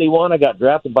in '71, I got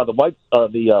drafted by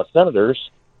the Senators,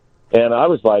 and I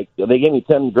was like, they gave me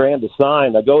 $10,000 to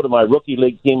sign. I go to my rookie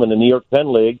league team in the New York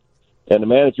Penn League. And the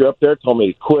manager up there told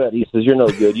me to quit. He says, you're no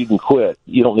good. You can quit.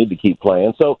 You don't need to keep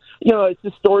playing. So, it's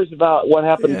just stories about what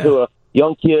happened to a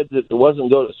young kid that wasn't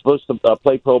supposed to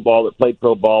play pro ball, that played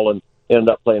pro ball and ended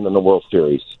up playing in the World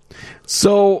Series.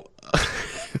 So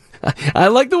I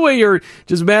like the way you're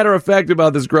just matter of fact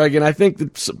about this, Greg. And I think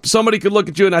that somebody could look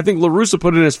at you, and I think La Russa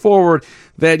put in his forward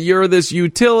that you're this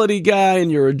utility guy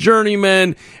and you're a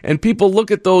journeyman. And people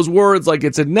look at those words like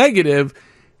it's a negative.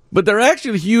 But they're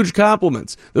actually huge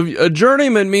compliments. A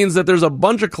journeyman means that there's a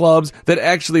bunch of clubs that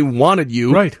actually wanted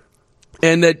you. Right.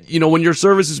 And that, when your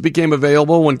services became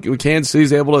available, when Kansas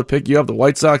City's able to pick you up, the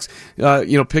White Sox,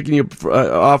 picking you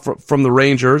off from the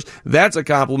Rangers, that's a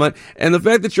compliment. And the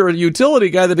fact that you're a utility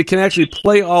guy that can actually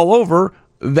play all over,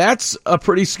 that's a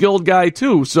pretty skilled guy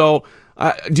too. So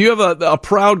do you have a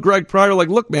proud Greg Pryor, like,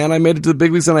 look, man, I made it to the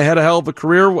big leagues and I had a hell of a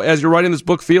career as you're writing this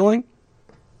book feeling?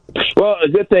 Well, a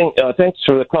good thing, thanks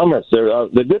for the comments there.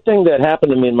 The good thing that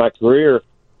happened to me in my career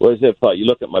was if you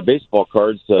look at my baseball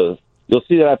cards, you'll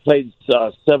see that I played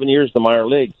 7 years in the minor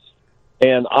leagues.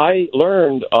 And I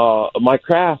learned my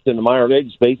craft in the minor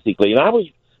leagues, basically. And I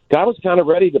was kind of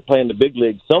ready to play in the big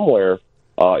leagues somewhere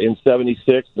in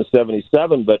 76 and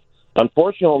 77. But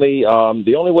unfortunately,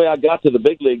 the only way I got to the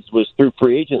big leagues was through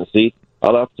free agency.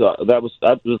 I left. That was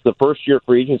the first year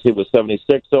free agency was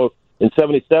 76. So in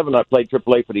 77, I played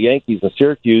AAA for the Yankees in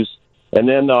Syracuse. And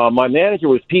then my manager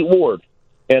was Pete Ward.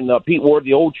 And Pete Ward,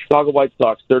 the old Chicago White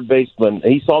Sox third baseman,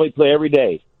 he saw me play every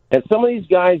day. And some of these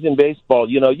guys in baseball,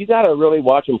 you got to really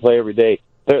watch them play every day.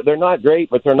 They're not great,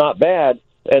 but they're not bad,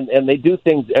 and they do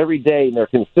things every day, and they're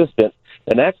consistent.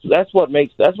 And that's what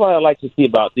I like to see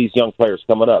about these young players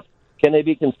coming up. Can they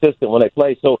be consistent when they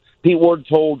play? So Pete Ward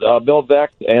told Bill Veeck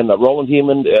and Roland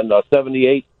Hemond in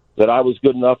 78 that I was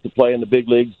good enough to play in the big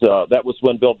leagues. That was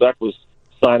when Bill Veeck was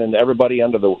signing everybody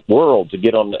under the world to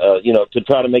get on, to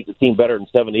try to make the team better in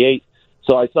 78.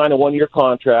 So I signed a 1-year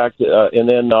contract, and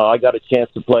then I got a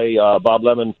chance to play. Bob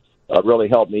Lemon really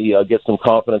helped me get some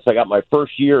confidence. I got my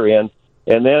first year in,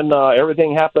 and then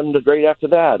everything happened great after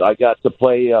that. I got to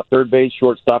play third base,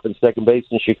 shortstop, and second base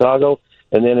in Chicago.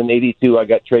 And then in 82, I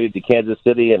got traded to Kansas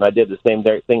City, and I did the same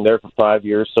thing there for 5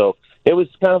 years. So it was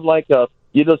kind of like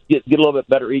you just get a little bit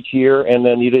better each year, and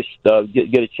then you just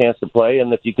get a chance to play.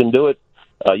 And if you can do it,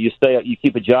 you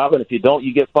keep a job, and if you don't,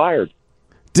 you get fired.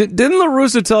 Didn't La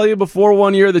Russa tell you before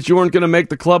 1 year that you weren't going to make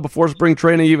the club before spring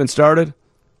training even started?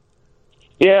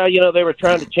 Yeah, they were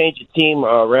trying to change the team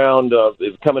around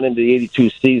coming into the 82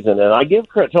 season. And I give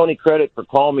Tony credit for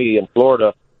calling me in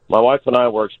Florida. My wife and I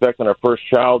were expecting our first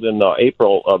child in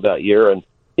April of that year. And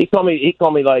he called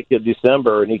me like in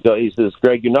December, and he says,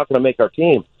 Greg, you're not going to make our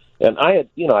team. And I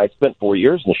had spent 4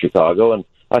 years in Chicago, and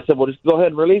I said, well, just go ahead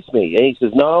and release me. And he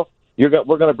says, no, we're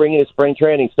going to bring you to spring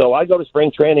training. So I go to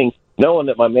spring training knowing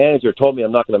that my manager told me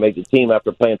I'm not going to make the team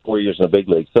after playing 4 years in the big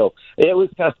league. So it was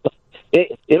kind of,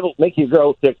 it'll make you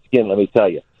grow thick skin, let me tell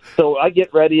you. So I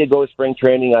get ready to go to spring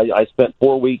training. I spent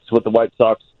 4 weeks with the White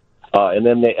Sox, and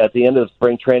then at the end of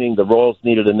spring training, the Royals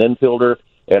needed an infielder,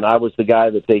 and I was the guy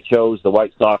that they chose. The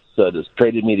White Sox just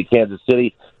traded me to Kansas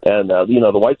City, and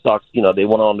the White Sox, they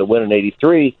went on to win in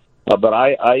 '83. But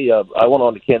I went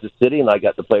on to Kansas City, and I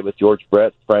got to play with George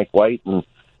Brett, Frank White, and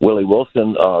Willie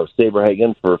Wilson,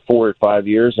 Saberhagen for 4 or 5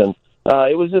 years. And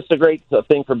it was just a great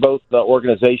thing for both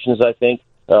organizations, I think.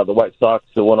 The White Sox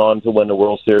went on to win the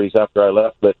World Series after I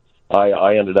left, but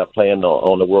I ended up playing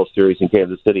on the World Series in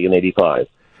Kansas City in '85.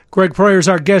 Greg Pryor is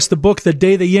our guest. The book, The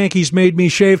Day the Yankees Made Me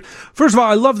Shave. First of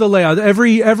all, I love the layout.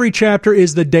 Every chapter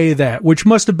is the day that, which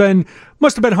must have been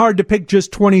hard to pick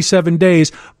just 27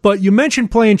 days. But you mentioned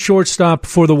playing shortstop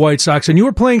for the White Sox, and you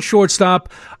were playing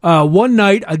shortstop one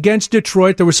night against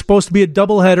Detroit. There was supposed to be a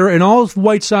doubleheader, and all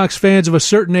White Sox fans of a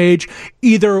certain age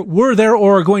either were there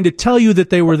or are going to tell you that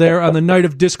they were there on the night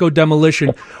of Disco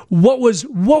Demolition. What was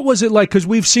it like? Because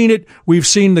we've seen it. We've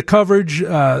seen the coverage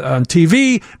on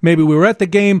TV. Maybe we were at the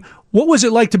game. What was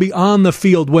it like to be on the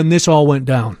field when this all went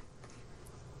down?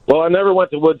 Well, I never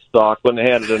went to Woodstock when they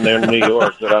had it in there in New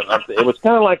York. But it was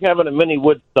kind of like having a mini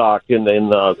Woodstock in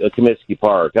Comiskey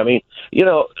Park. I mean,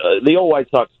 the old White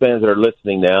Sox fans that are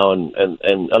listening now, and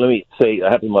let me say a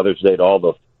happy Mother's Day to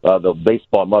all the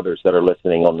baseball mothers that are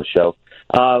listening on the show.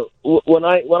 When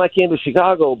I came to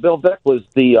Chicago, Bill Veeck was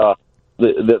the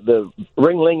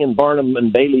Ringling and Barnum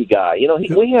and Bailey guy.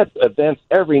 We had events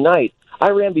every night. I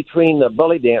ran between the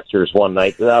belly dancers one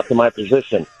night out to my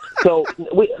position. So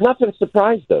nothing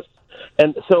surprised us.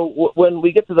 And so when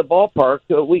we get to the ballpark,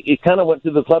 we kind of went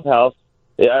to the clubhouse.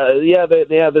 They have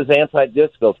this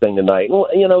anti-disco thing tonight. Well,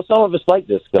 some of us like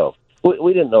disco.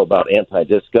 We didn't know about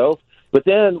anti-disco. But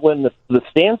then when the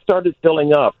stands started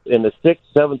filling up in the 6th,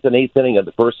 7th, and 8th inning of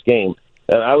the first game,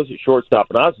 and I was at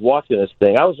shortstop, and I was watching this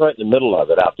thing. I was right in the middle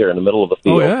of it out there in the middle of the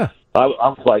field. Oh, yeah. I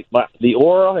was like, the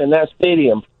aura in that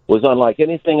stadium was unlike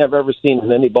anything I've ever seen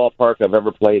in any ballpark I've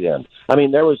ever played in. I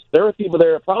mean, there were people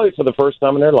there probably for the first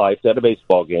time in their life at a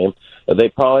baseball game.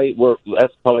 That's probably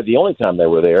the only time they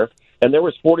were there. And there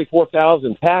was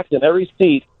 44,000 packed in every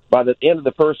seat by the end of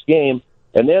the first game.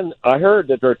 And then I heard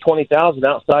that there were 20,000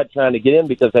 outside trying to get in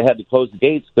because they had to close the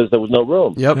gates because there was no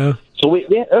room. Yep. Yeah. So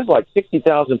there was like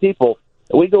 60,000 people.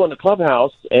 we go in the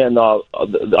clubhouse, and I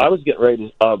was getting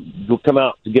ready to come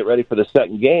out to get ready for the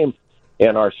second game,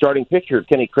 and our starting pitcher,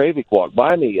 Kenny Kravik, walked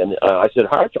by me, and I said,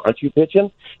 "Hi, aren't you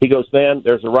pitching?" He goes, "Man,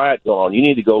 there's a riot going on. You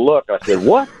need to go look." I said,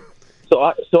 "What?"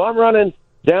 So I'm running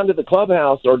down to the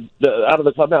clubhouse, out of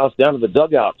the clubhouse down to the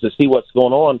dugout to see what's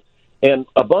going on, and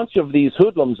a bunch of these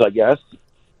hoodlums, I guess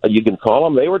you can call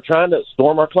them, they were trying to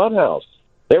storm our clubhouse.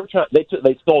 They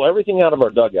stole everything out of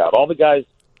our dugout. All the guys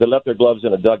that left their gloves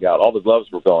in a dugout, all the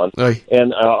gloves were gone. Aye.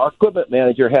 And our equipment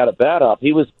manager had a bat up.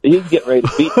 He was getting ready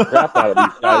to beat the crap out of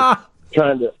these guys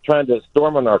trying to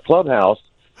storm on our clubhouse.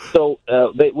 So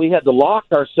we had to lock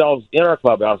ourselves in our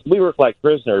clubhouse. We were like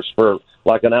prisoners for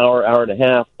like an hour and a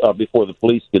half before the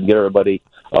police could get everybody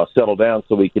settled down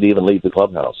so we could even leave the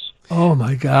clubhouse. Oh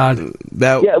my God!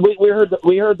 We heard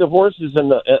the horses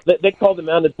and they called the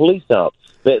mounted police out.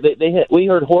 We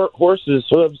heard horses'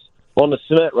 hooves on the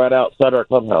cement right outside our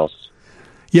clubhouse.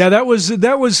 Yeah, that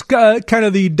was kind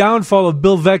of the downfall of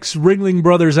Bill Veck's Ringling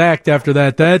Brothers act. After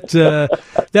that,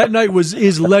 that night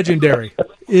is legendary.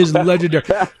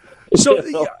 So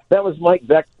that was Mike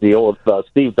Veck's deal with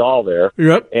Steve Dahl there.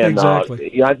 Yep, and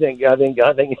exactly.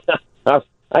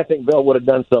 I think Bill would have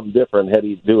done something different had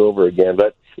he do over again.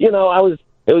 But it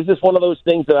was just one of those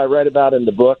things that I read about in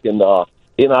the book. And I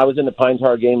was in the Pine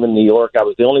Tar game in New York. I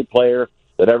was the only player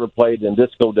that ever played in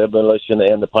Disco Demolition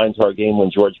and the Pine Tar game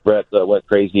when George Brett went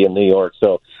crazy in New York.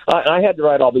 So I had to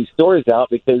write all these stories out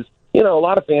because a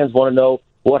lot of fans want to know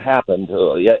what happened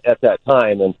at that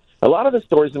time. And a lot of the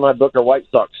stories in my book are White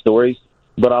Sox stories,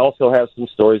 but I also have some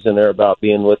stories in there about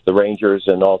being with the Rangers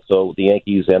and also the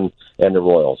Yankees and the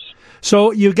Royals.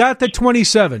 So you got the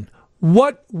 27.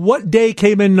 What day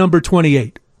came in number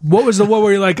 28? What was the one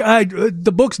where you're like,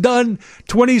 the book's done,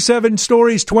 27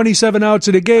 stories, 27 outs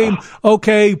in a game.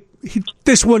 Okay,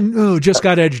 this one just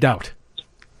got edged out.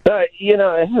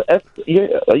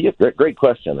 Great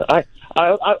question. I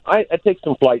take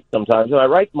some flight sometimes, and I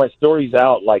write my stories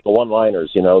out like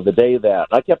one-liners. The day that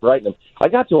I kept writing them, I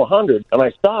got to 100 and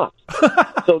I stopped.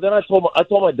 So then I told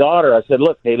my daughter, I said,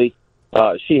 "Look, Haley."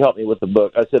 She helped me with the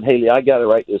book. I said, "Haley, I got to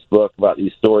write this book about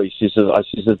these stories." She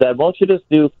says, "Dad, won't you just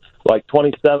do like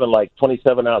 27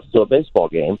 outs to a baseball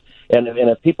game? And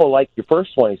if people like your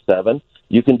first 27,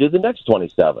 you can do the next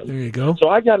 27." There you go. So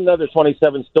I got another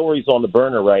 27 stories on the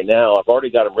burner right now. I've already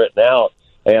got them written out.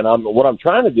 And what I'm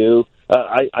trying to do,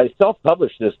 I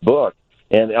self-published this book,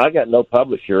 and I got no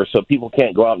publisher, so people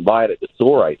can't go out and buy it at the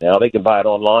store right now. They can buy it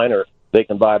online or they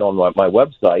can buy it on my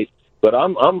website. But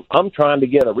I'm trying to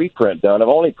get a reprint done. I've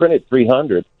only printed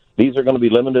 300. These are going to be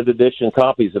limited edition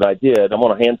copies that I did. I'm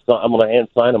going to hand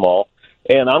sign them all,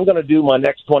 and I'm going to do my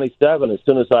next 27 as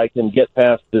soon as I can get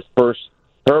past this first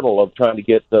hurdle of trying to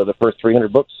get the first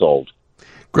 300 books sold.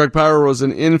 Greg Pryor was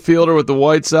an infielder with the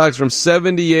White Sox from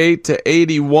 78 to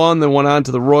 81, then went on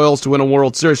to the Royals to win a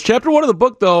World Series. Chapter 1 of the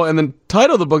book, though, and the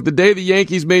title of the book, The Day the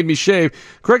Yankees Made Me Shave.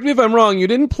 Correct me if I'm wrong, you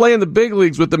didn't play in the big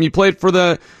leagues with them. You played for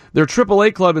their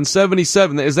AAA club in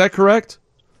 77. Is that correct?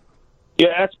 Yeah,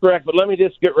 that's correct. But let me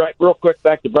just get real quick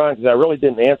back to Brian because I really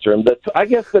didn't answer him. I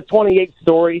guess the 28th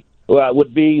story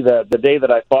would be the day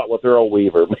that I fought with Earl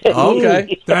Weaver.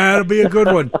 Okay, that'll be a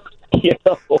good one.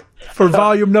 For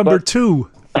volume number 2.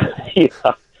 Yeah,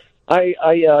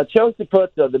 I chose to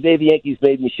put The Day the Yankees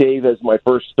Made Me Shave as my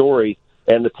first story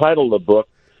and the title of the book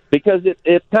because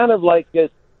it's kind of like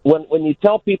when you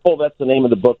tell people that's the name of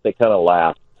the book, they kind of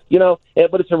laugh,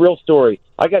 but it's a real story.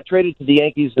 I got traded to the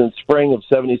Yankees in spring of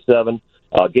 77.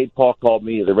 Gabe Paul called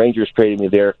me. The Rangers traded me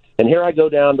there. And here I go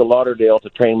down to Lauderdale to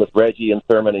train with Reggie and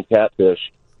Thurman and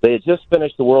Catfish. They had just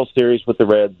finished the World Series with the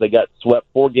Reds. They got swept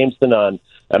 4-0.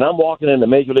 And I'm walking into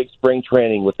Major League spring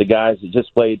training with the guys that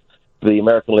just played for the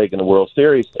American League in the World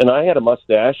Series. And I had a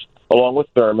mustache along with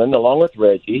Thurman, along with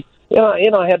Reggie.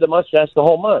 I had the mustache the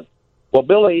whole month. Well,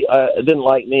 Billy didn't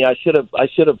like me. I should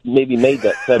have maybe made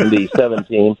that 77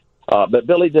 team. But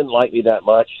Billy didn't like me that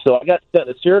much. So I got sent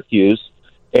to Syracuse.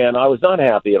 And I was not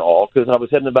happy at all because I was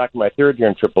heading back to my third year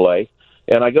in AAA.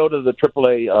 And I go to the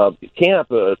AAA camp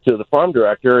to the farm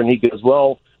director, and he goes,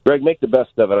 "Well, Greg, make the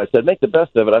best of it." I said, "Make the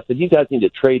best of it." I said, "You guys need to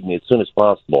trade me as soon as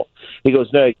possible." He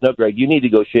goes, No, Greg, you need to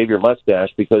go shave your mustache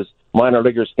because minor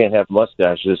leaguers can't have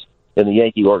mustaches in the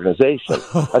Yankee organization."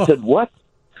 I said, "What?"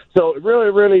 So it really,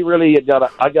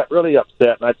 I got really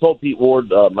upset. And I told Pete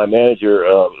Ward, my manager,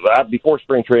 before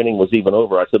spring training was even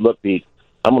over, I said, "Look, Pete,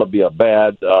 I'm going to be a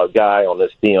bad guy on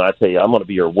this team. I tell you, I'm going to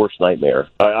be your worst nightmare.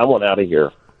 I want out of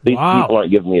here. These people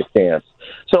aren't giving me a chance."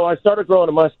 So I started growing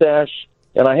a mustache,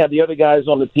 and I had the other guys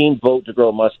on the team vote to grow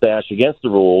a mustache against the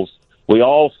rules. We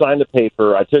all signed the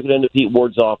paper. I took it into Pete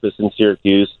Ward's office in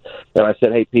Syracuse, and I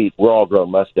said, "Hey, Pete, we're all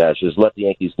growing mustaches. Let the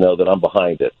Yankees know that I'm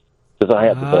behind it because I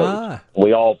have the vote."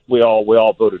 We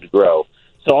all voted to grow.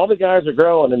 So all the guys are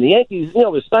growing, and the Yankees,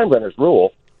 it was Steinbrenner's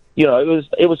rule.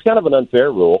 It was kind of an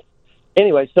unfair rule.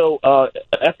 Anyway, so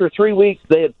after 3 weeks,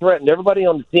 they had threatened everybody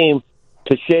on the team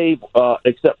to shave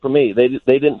except for me. They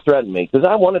didn't threaten me because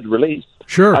I wanted to release.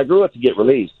 Sure, I grew up to get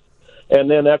released. And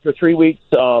then after 3 weeks,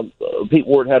 Pete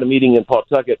Ward had a meeting in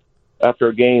Pawtucket after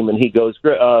a game, and he goes,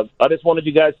 I just wanted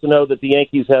you guys to know that the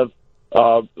Yankees have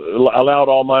allowed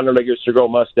all minor leaguers to grow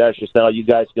mustaches. Now you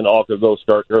guys can all go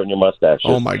start growing your mustaches.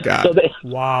 Oh, my God. So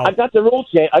wow. I got the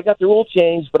rule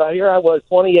changed, but here I was,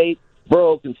 28,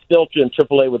 broke, and still in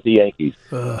AAA with the Yankees.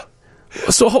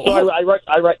 So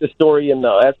I write the story, and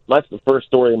that's the first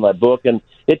story in my book, and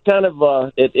it kind of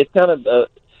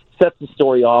sets the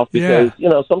story off because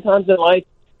sometimes in life,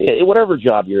 whatever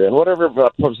job you're in, whatever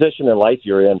position in life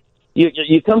you're in,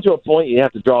 you come to a point you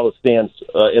have to draw the stands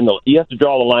you have to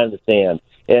draw the line in the sand,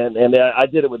 and I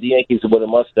did it with the Yankees with a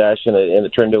mustache, and it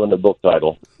turned into a book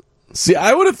title. See,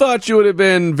 I would have thought you would have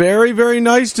been very, very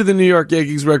nice to the New York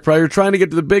Yankees, Rick Pryor. You're trying to get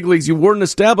to the big leagues. You weren't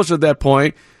established at that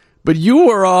point, but you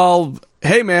were all,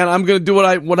 hey, man, I'm going to do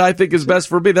what I think is best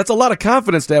for me. That's a lot of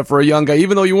confidence to have for a young guy,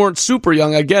 even though you weren't super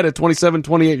young. I get it, 27,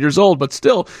 28 years old, but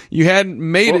still, you hadn't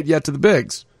made it yet to the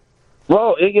bigs.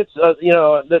 Well, it gets,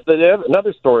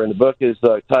 another story in the book is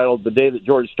titled "The Day That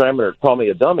George Steinbrenner Called Me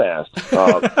a Dumbass."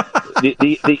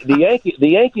 The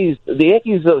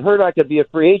Yankees heard I could be a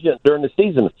free agent during the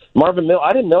season. Marvin Miller,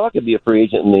 I didn't know I could be a free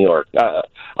agent in New York.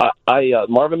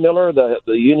 Marvin Miller, the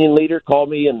union leader, called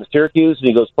me in Syracuse, and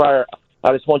he goes, "Pryor,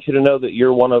 I just want you to know that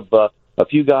you're one of a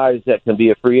few guys that can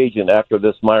be a free agent after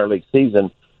this minor league season."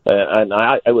 And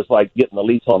I was like getting the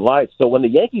lease on life. So when the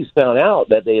Yankees found out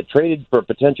that they had traded for a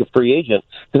potential free agent,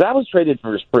 because I was traded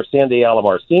for Sandy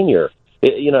Alomar Sr.,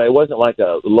 it wasn't like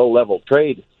a low-level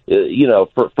trade.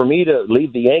 For me to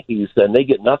leave the Yankees and they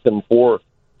get nothing for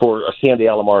a Sandy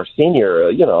Alomar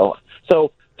Sr.,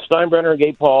 So Steinbrenner and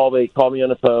Gabe Paul, they called me on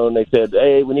the phone. They said,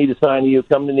 "Hey, we need to sign you.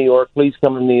 Come to New York. Please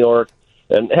come to New York."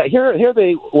 And here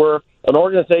they were, an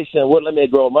organization that wouldn't let me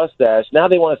grow a mustache. Now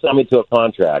they want to sign me to a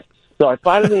contract. So I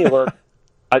fly to New York.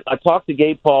 I talked to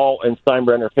Gabe Paul and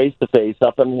Steinbrenner face-to-face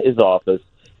up in his office.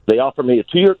 They offered me a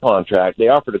 2-year contract. They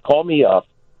offered to call me up.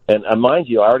 And mind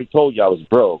you, I already told you I was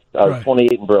broke. I was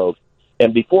 28 and broke.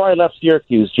 And before I left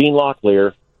Syracuse, Gene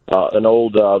Locklear, an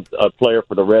old player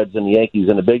for the Reds and the Yankees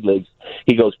in the big leagues,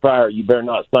 he goes, "Pryor, you better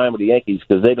not sign with the Yankees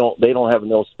because they don't have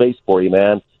no space for you,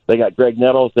 man. They got Greg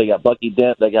Nettles, they got Bucky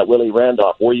Dent, they got Willie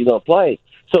Randolph. Where are you going to play?"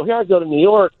 So here I go to New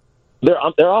York.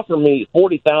 They're offering me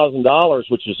 $40,000,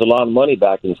 which is a lot of money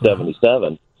back in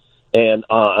 '77, and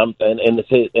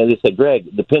they said, "Greg,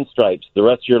 the pinstripes, the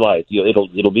rest of your life,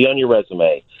 it'll be on your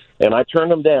resume." And I turned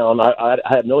them down. I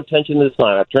had no intention to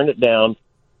sign. I turned it down,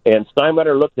 and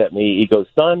Steinbrenner looked at me. He goes,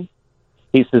 "Son,"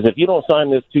 he says, "if you don't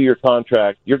sign this 2-year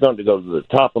contract, you're going to go to the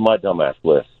top of my dumbass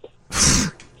list."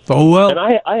 Oh well. And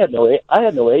I had no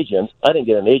agent. I didn't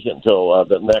get an agent until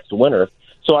the next winter.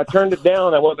 So I turned it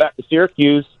down. I went back to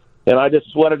Syracuse. And I just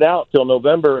sweated out till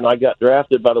November, and I got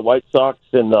drafted by the White Sox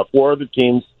and 4 other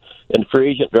teams in the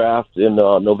free agent draft in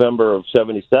November of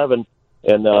 '77.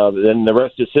 And then the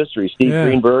rest is history. Steve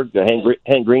Greenberg,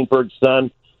 Hank Greenberg's son,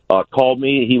 called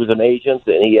me. He was an agent,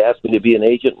 and he asked me to be an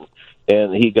agent.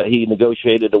 And he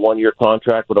negotiated a 1-year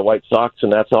contract with the White Sox,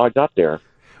 and that's how I got there.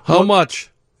 How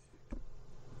much?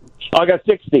 I got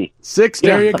 60. 60.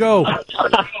 There you go.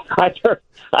 But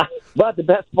the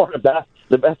best part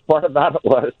about it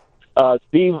was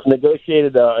Steve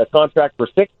negotiated a contract for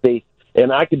 60,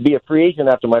 and I could be a free agent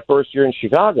after my first year in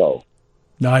Chicago.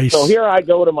 Nice. So here I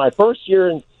go to my first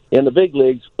year in the big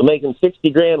leagues, making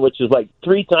 $60,000, which is like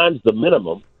 3 times the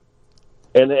minimum,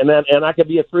 and I could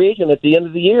be a free agent at the end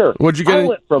of the year. What'd you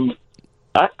get?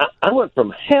 I went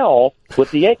from hell with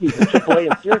the Yankees in AAA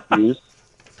in Syracuse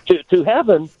to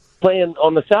heaven, playing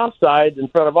on the South Side in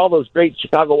front of all those great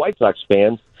Chicago White Sox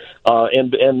fans,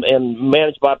 and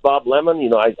managed by Bob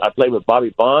Lemon. I played with Bobby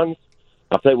Bonds.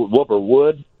 I played with Wilbur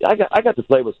Wood. I got to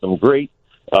play with some great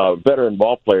veteran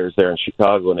ball players there in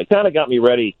Chicago, and it kind of got me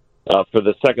ready for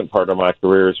the second part of my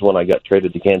career is when I got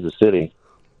traded to Kansas City.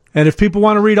 And if people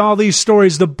want to read all these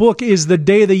stories, the book is The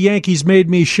Day the Yankees Made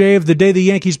Me Shave,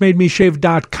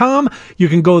 thedaytheyankeesmademeshave.com. You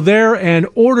can go there and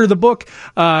order the book.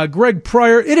 Greg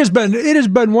Pryor, it has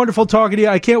been wonderful talking to you.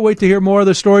 I can't wait to hear more of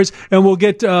the stories. And we'll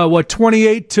get,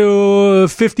 28 to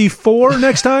 54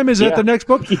 next time? Is that the next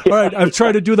book? Yeah. All right, I've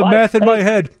tried to do the math in my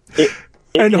head.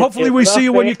 And hopefully we see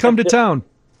you when you come to town.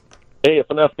 hey, if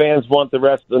enough fans want the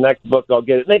rest of the next book, I'll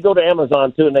get it. And they go to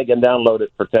Amazon, too, and they can download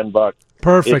it for $10.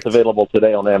 Perfect. It's available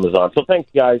today on Amazon. So thanks,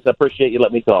 guys. I apprret you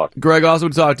letting me talk. Greg, awesome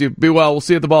to talk to you. Be well. We'll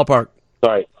see you at the ballpark. All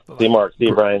right. See you, Mark. See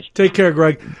you, Brian. Take care,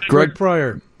 Greg. Greg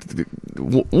Pryor.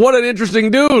 What an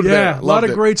interesting dude. Yeah, a lot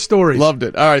of great stories. Loved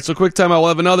it. All right, so quick time. I'll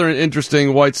have another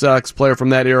interesting White Sox player from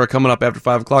that era coming up after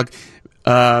 5 o'clock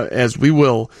as we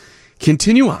will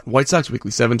continue on. White Sox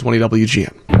Weekly, 720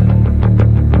 WGN.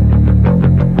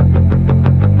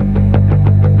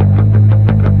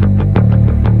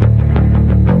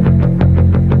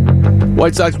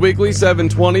 White Sox Weekly,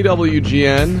 720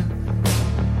 WGN.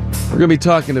 We're going to be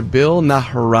talking to Bill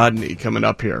Naharodny coming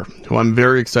up here, who I'm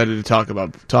very excited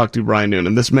to talk to Brian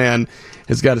Noonan. This man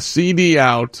has got a CD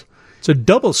out. It's a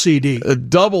double CD. A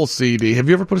double CD. Have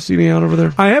you ever put a CD out over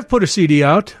there? I have put a CD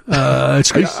out. I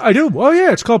do. Oh,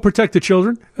 yeah. It's called Protect the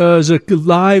Children. It's a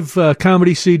live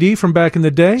comedy CD from back in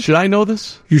the day. Should I know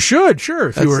this? You should,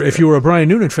 sure. If you were a Brian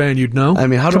Noonan fan, you'd know. I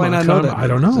mean, how do I not know that? I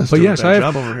don't know. But yes, I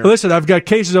have. Listen, I've got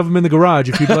cases of them in the garage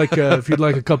if you'd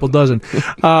like a couple dozen.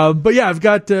 But yeah, I've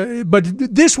got but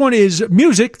this one is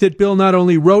music that Bill not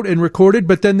only wrote and recorded,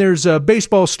 but then there's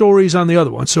baseball stories on the other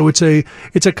one. So it's a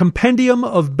compendium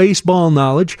of baseball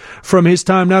knowledge from his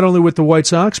time, not only with the White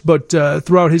Sox, but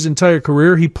throughout his entire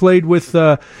career. He played with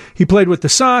the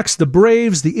Sox, the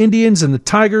Braves, the Indians, and the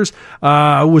Tigers.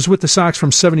 Was with the Sox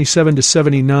from 77 to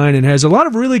 79, and has a lot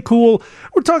of really cool.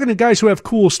 We're talking to guys who have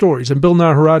cool stories, and Bill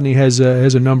Naharodny has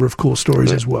a number of cool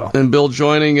stories as well. And Bill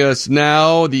joining us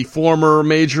now, the former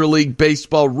Major League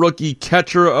Baseball rookie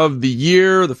catcher of the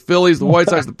year, the Phillies, the White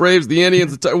Sox, the Braves, the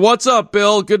Indians. What's up,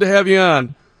 Bill? Good to have you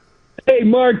on. Hey,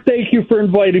 Mark, thank you for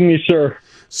inviting me, sir.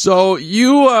 So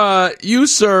you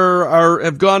sir,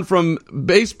 have gone from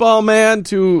baseball man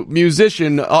to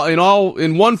musician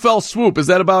in one fell swoop. Is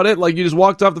that about it? Like you just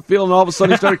walked off the field and all of a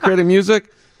sudden you started creating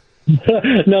music?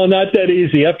 No, not that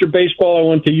easy. After baseball, I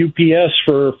went to UPS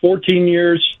for 14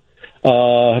 years,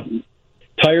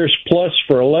 Tires Plus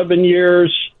for 11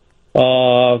 years,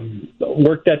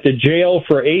 worked at the jail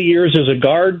for 8 years as a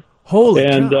guard. Holy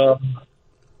cow.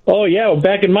 Oh, yeah. Well,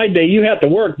 back in my day, you had to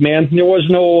work, man. There was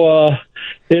no,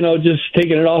 just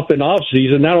taking it off in off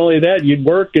season. Not only that, you'd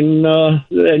work and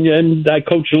I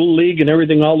coached a little league and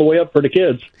everything all the way up for the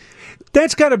kids.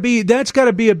 That's got to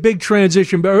be a big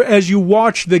transition as you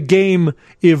watch the game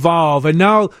evolve. And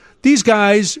now these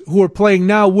guys who are playing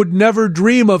now would never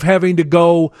dream of having to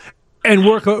go and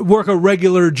work a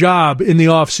regular job in the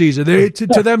off season.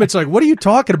 To them, it's like, what are you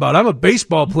talking about? I'm a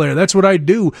baseball player. That's what I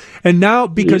do. And now,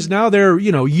 because now they're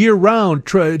year round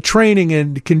training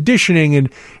and conditioning,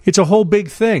 and it's a whole big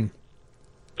thing.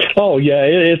 Oh yeah,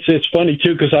 it's funny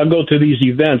too because I go to these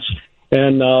events.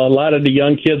 And a lot of the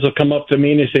young kids will come up to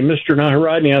me and they say, Mr.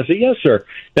 Naharodny. I say, yes, sir.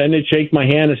 And they shake my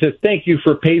hand and say, thank you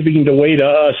for paving the way to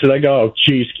us. And I go, oh,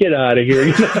 geez, get out of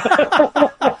here.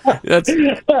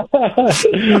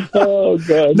 Oh,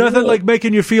 God. Nothing like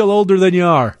making you feel older than you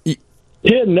are.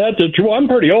 Yeah, that's true. I'm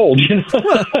pretty old.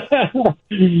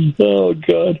 Oh,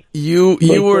 God. You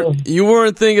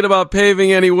weren't thinking about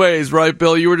paving anyways, right,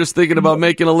 Bill? You were just thinking about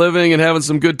making a living and having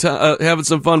some having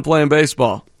some fun playing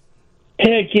baseball.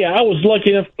 Heck yeah, I was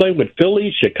lucky enough to play with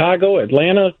Philly, Chicago,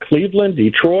 Atlanta, Cleveland,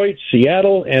 Detroit,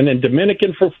 Seattle, and then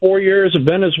Dominican for 4 years,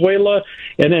 Venezuela,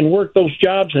 and then worked those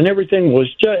jobs, and everything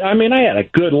was just, I had a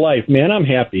good life, man. I'm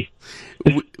happy.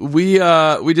 We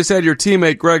just had your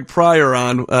teammate Greg Pryor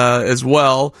on as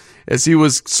well, as he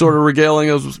was sort of regaling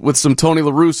us with some Tony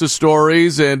La Russa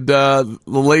stories and the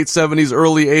late 70s,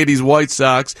 early 80s White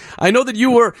Sox. I know that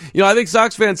you were, I think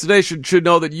Sox fans today should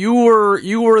know that you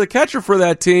were the catcher for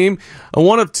that team,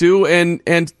 one of two,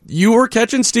 and you were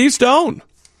catching Steve Stone.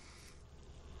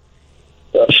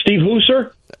 Steve who,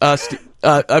 sir?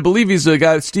 I believe he's the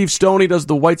guy, Steve Stone. He does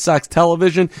the White Sox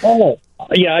television. Oh,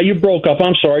 yeah, you broke up.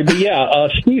 I'm sorry. But yeah,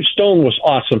 Steve Stone was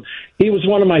awesome. He was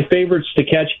one of my favorites to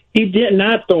catch. He did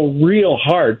not throw real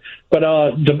hard, but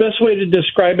the best way to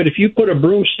describe it, if you put a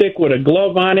broomstick with a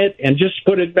glove on it and just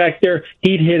put it back there,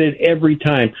 he'd hit it every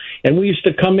time. And we used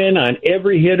to come in on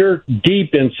every hitter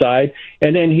deep inside,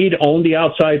 and then he'd own the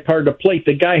outside part of the plate.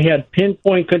 The guy had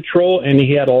pinpoint control, and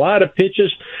he had a lot of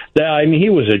pitches. He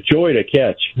was a joy to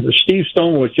catch. Steve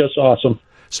Stone was just awesome.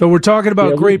 So we're talking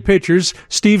about great pitchers.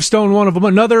 Steve Stone, one of them.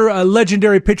 Another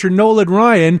legendary pitcher, Nolan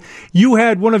Ryan. You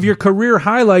had one of your career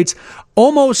highlights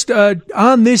almost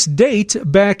on this date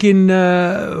back in,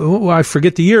 I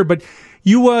forget the year, but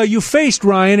you faced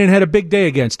Ryan and had a big day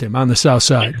against him on the South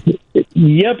Side.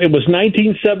 Yep, it was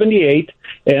 1978,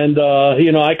 and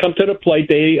I come to the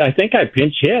plate. I think I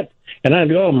pinch hit. And I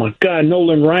go, oh, my God,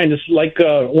 Nolan Ryan. This is like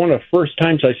one of the first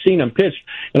times I seen him pitch.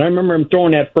 And I remember him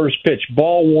throwing that first pitch,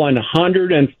 ball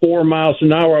 104 miles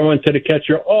an hour. I went to the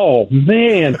catcher, oh,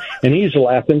 man. And he's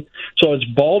laughing. So it's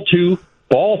ball 2,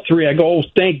 ball 3. I go, oh,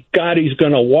 thank God he's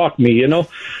going to walk me, you know.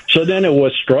 So then it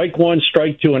was strike 1,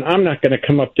 strike 2, and I'm not going to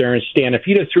come up there and stand. If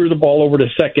he'd have threw the ball over the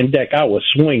second deck, I was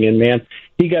swinging, man.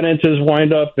 He got into his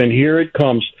windup, and here it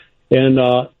comes. And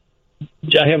I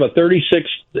have a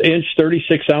 36-inch,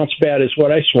 36-ounce bat is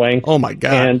what I swing. Oh, my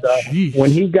God. And when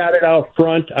he got it out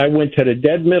front, I went to the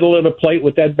dead middle of the plate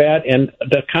with that bat, and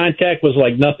the contact was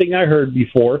like nothing I heard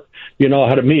before, you know,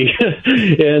 out of me.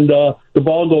 And the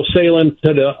ball goes sailing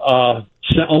to the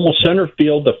almost center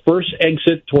field, the first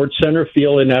exit towards center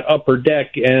field in that upper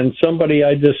deck. And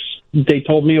they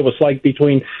told me it was like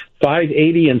between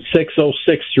 580 and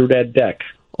 606 through that deck.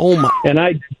 Oh, my. And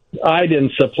I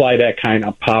didn't supply that kind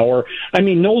of power. I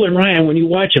mean, Nolan Ryan, when you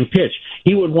watch him pitch,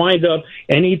 he would wind up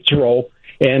and he'd throw,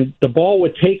 and the ball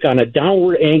would take on a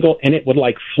downward angle, and it would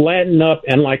like flatten up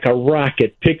and like a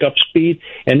rocket pick up speed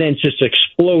and then just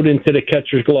explode into the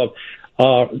catcher's glove.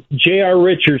 J.R.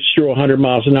 Richards threw 100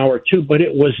 miles an hour too, but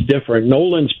it was different.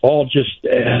 Nolan's ball just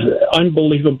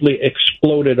unbelievably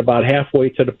exploded about halfway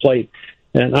to the plate.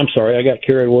 And I'm sorry, I got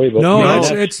carried away. But no,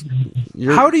 it's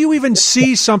how do you even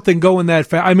see something going that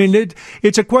fast? I mean,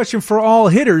 it's a question for all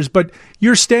hitters, but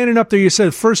you're standing up there, you said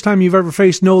the first time you've ever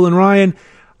faced Nolan Ryan.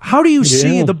 How do you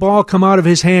see the ball come out of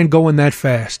his hand going that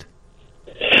fast?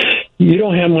 You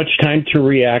don't have much time to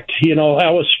react. You know,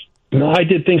 I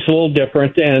did things a little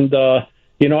different, and,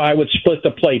 you know, I would split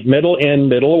the plate, middle in,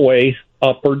 middle away,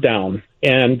 up or down.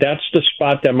 And that's the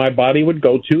spot that my body would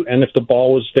go to, and if the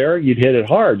ball was there, you'd hit it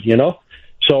hard, you know?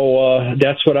 So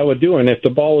that's what I would do. And if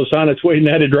the ball was on its way in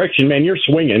that direction, man, you're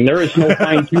swinging. There is no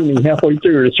fine-tuning halfway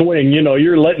through the swing. You know,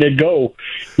 you're letting it go,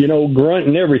 you know, grunt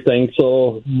and everything.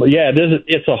 So, yeah,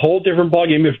 it's a whole different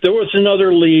ballgame. If there was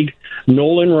another league,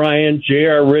 Nolan Ryan,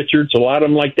 J.R. Richards, a lot of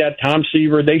them like that, Tom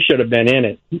Seaver, they should have been in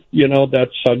it. You know,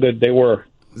 that's how good they were.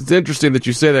 It's interesting that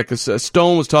you say that because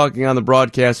Stone was talking on the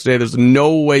broadcast today. There's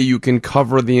no way you can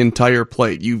cover the entire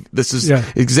plate. This is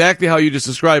exactly how you just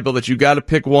described, Bill, that you got to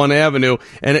pick one avenue.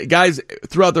 And guys,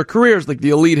 throughout their careers, like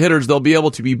the elite hitters, they'll be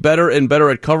able to be better and better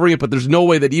at covering it, but there's no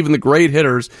way that even the great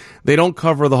hitters, they don't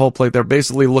cover the whole plate. They're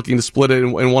basically looking to split it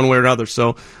in one way or another.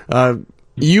 So, did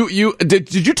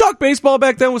you talk baseball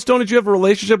back then with Stone? Did you have a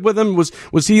relationship with him?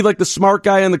 Was he like the smart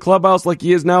guy in the clubhouse like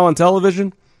he is now on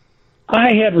television?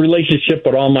 I had a relationship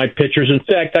with all my pitchers. In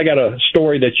fact, I got a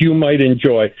story that you might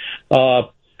enjoy.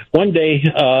 One day,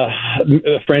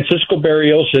 Francisco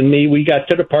Barrios and me, we got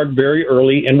to the park very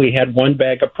early, and we had one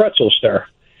bag of pretzels there.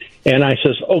 And I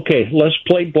says, okay, let's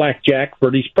play blackjack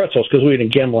for these pretzels, because we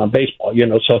didn't gamble on baseball, you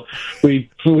know. So we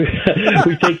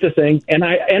take the thing, and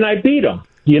I beat him.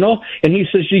 You know, and he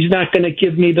says he's not going to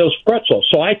give me those pretzels.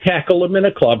 So I tackle him in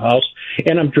a clubhouse,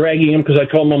 and I'm dragging him because I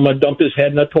told him I'm going to dump his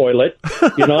head in a toilet,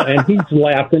 you know, and he's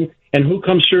laughing. And who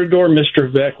comes through the door?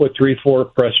 Mr. Vec with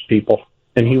 3-4 press people.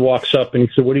 And he walks up and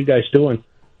he said, what are you guys doing?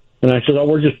 And I said, oh,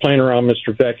 we're just playing around,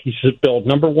 Mr. Vec. He says, Bill,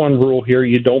 number one rule here,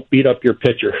 you don't beat up your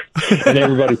pitcher. And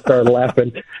everybody started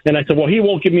laughing. And I said, well, he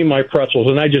won't give me my pretzels.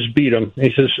 And I just beat him. And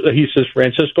he says,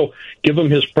 Francisco, give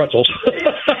him his pretzels.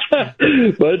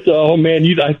 But, oh, man,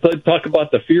 I talk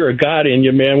about the fear of God in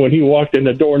you, man. When he walked in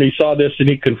the door and he saw this and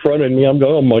he confronted me, I'm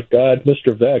going, oh, my God,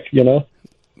 Mr. Vec, you know.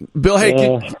 Bill,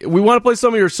 hey, we want to play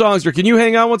some of your songs here. Can you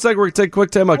hang on one second? We're going to take a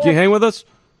quick time out. Can you hang with us?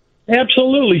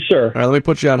 Absolutely, sir. All right, let me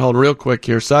put you on hold real quick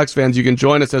here. Sox fans, you can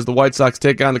join us as the White Sox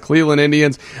take on the Cleveland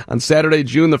Indians on Saturday,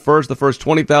 June the 1st. The first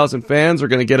 20,000 fans are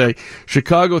going to get a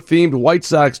Chicago-themed White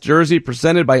Sox jersey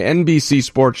presented by NBC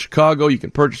Sports Chicago. You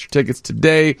can purchase your tickets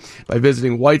today by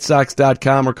visiting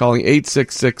whitesox.com or calling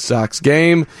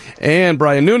 866-SOX-GAME. And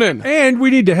Brian Noonan. And we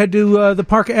need to head to the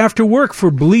park after work for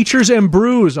Bleachers and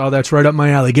Brews. Oh, that's right up my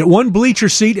alley. Get one bleacher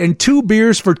seat and 2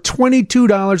 beers for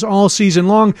 $22 all season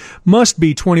long. Must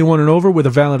be 21 and over with a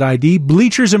valid ID.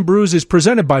 Bleachers and Brews is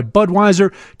presented by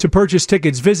Budweiser. To purchase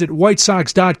tickets, visit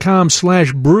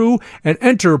whitesox.com/brew and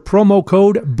enter promo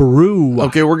code BREW.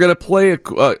 Okay, we're going to play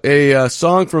a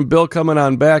song from Bill coming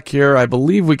on back here. I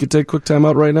believe we could take quick time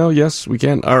out right now. Yes, we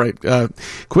can. All right,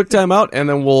 quick time out, and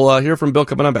then we'll hear from Bill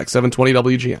coming on back. 720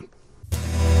 WGN.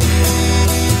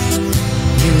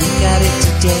 You got it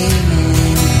today,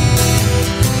 man.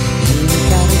 You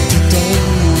got it today,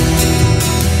 man.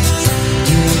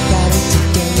 You got it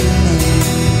today, man.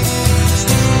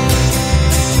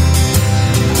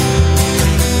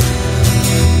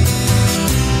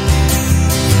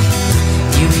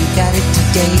 You got it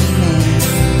today, man.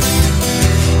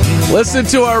 You Listen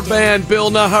to our band, Bill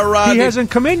Naharodny. He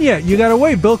hasn't come in yet. You got to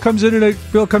wait. Bill comes in in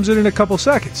a couple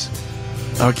seconds.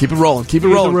 Oh, keep it rolling. Keep it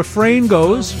Here rolling. The refrain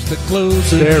goes.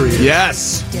 There he is.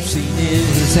 Yes. You've seen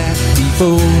his act before.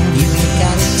 You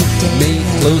got it today. May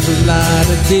close a lot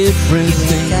of different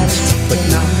things, but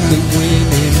not the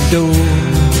winning door.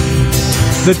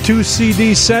 The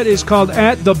 2-CD set is called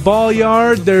At the Ball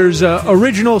Yard. There's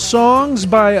original songs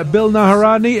by Bill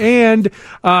Naharodny and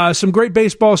some great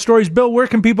baseball stories. Bill, where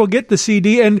can people get the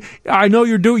CD? And I know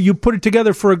you put it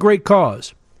together for a great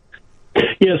cause.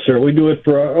 Yes, sir. We do it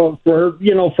for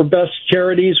best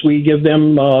charities. We give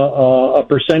them a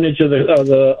percentage of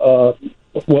the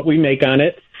what we make on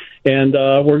it. And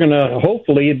we're going to,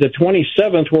 hopefully, the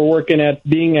 27th, we're working at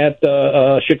being at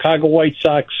the Chicago White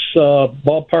Sox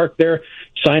ballpark there,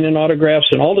 signing autographs.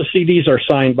 And all the CDs are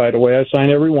signed, by the way. I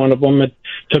signed every one of them. It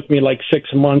took me like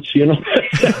 6 months, And,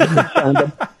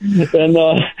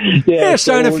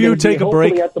 sign a few, take a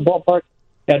break. At the ballpark.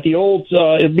 At the old,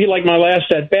 it'd be like my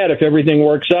last at-bat if everything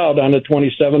works out on the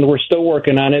 27th. We're still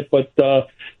working on it, but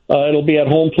it'll be at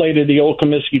home plate at the old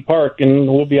Comiskey Park, and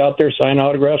we'll be out there signing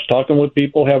autographs, talking with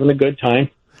people, having a good time.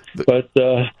 But,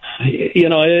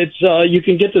 it's you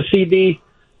can get the CD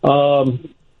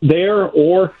there,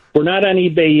 or we're not on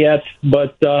eBay yet,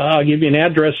 but I'll give you an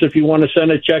address if you want to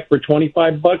send a check for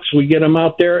 $25. We get them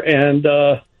out there, and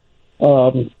the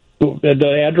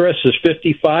address is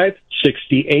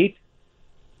 5568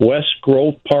 West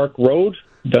Grove Park Road,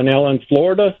 Dunellen,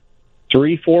 Florida,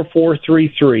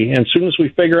 34433. And as soon as we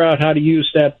figure out how to use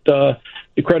that the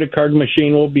credit card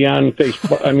machine, we'll be on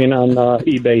Facebook. I mean, on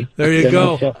eBay. There you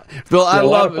go, Bill. I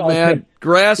love it, man.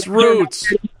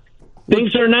 Grassroots.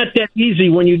 Things are not that easy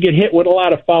when you get hit with a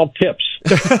lot of foul tips,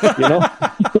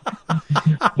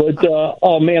 But,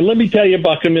 oh, man, let me tell you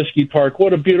about Comiskey Park.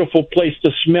 What a beautiful place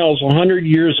to smell. 100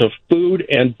 years of food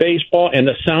and baseball, and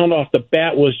the sound off the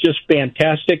bat was just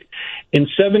fantastic. In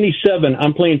 77,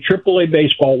 I'm playing AAA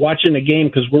baseball, watching the game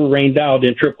because we're rained out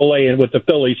in AAA and with the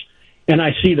Phillies. And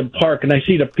I see the park, and I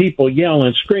see the people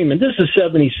yelling, screaming. This is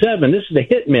 77. This is the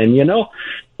Hitmen,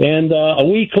 And a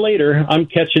week later, I'm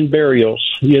catching burials,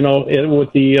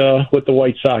 with the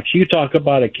White Sox. You talk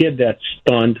about a kid that's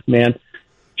stunned, man.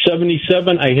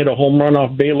 77, I hit a home run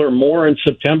off Baylor Moore in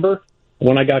September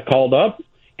when I got called up.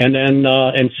 And then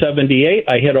in 78,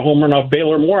 I hit a home run off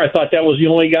Baylor Moore. I thought that was the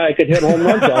only guy I could hit home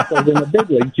runs off of in the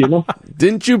big leagues,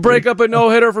 Didn't you break up a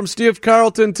no-hitter from Steve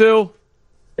Carlton, too?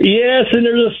 Yes, and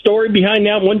there's a story behind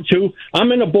that one, too.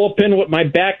 I'm in the bullpen with my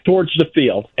back towards the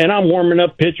field, and I'm warming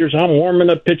up pitchers.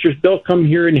 They'll come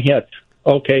here and hit.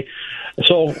 Okay.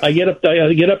 So I get up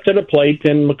to the plate,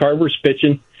 and McCarver's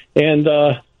pitching, and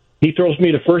he throws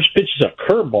me the first pitch is a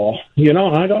curveball, and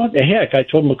I go, what the heck? I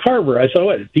told McCarver, I said,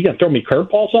 what, you going to throw me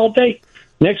curveballs all day?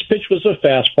 Next pitch was a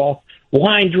fastball.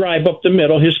 Line drive up the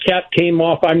middle. His cap came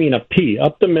off, a P,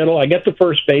 up the middle. I get to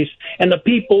first base, and the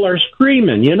people are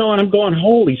screaming, and I'm going,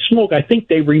 holy smoke, I think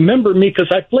they remember me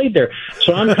because I played there.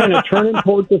 So I'm kind of turning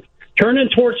towards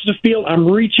the field. I'm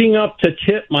reaching up to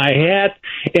tip my hat,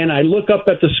 and I look up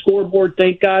at the scoreboard,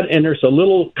 thank God, and there's a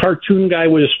little cartoon guy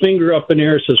with his finger up in the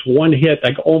air. It says one hit.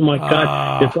 I go, oh, my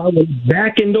God. If I was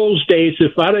back in those days,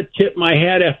 if I'd have tipped my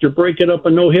hat after breaking up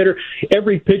a no-hitter,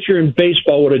 every pitcher in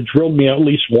baseball would have drilled me at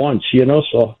least once,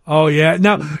 so. Oh, yeah.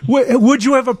 Now, would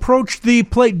you have approached the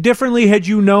plate differently had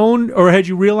you known or had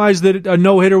you realized that a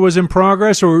no-hitter was in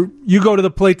progress, or you go to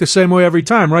the plate the same way every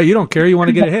time, right? You don't care. You want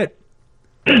to get a hit.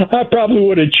 I probably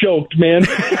would have choked, man.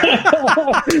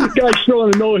 Guy's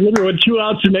throwing a no-hitter with 2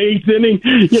 outs in the 8th inning.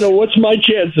 What's my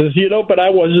chances? But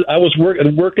I was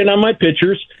working on my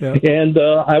pitchers, and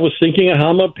I was thinking of how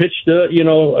I'm going to pitch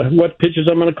what pitches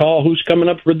I'm going to call, who's coming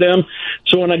up for them.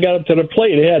 So when I got up to the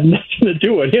plate, it had nothing to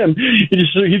do with him.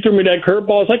 He threw me that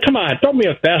curveball. I was like, come on, throw me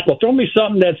a fastball. Throw me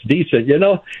something that's decent,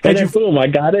 And then boom, I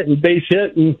got it and base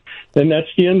hit, and that's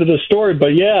the end of the story.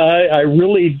 But yeah, I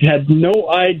really had no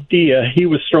idea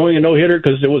he was throwing a no-hitter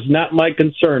because it was not my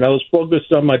concern. I was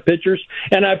focused on my pitchers,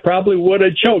 and I probably would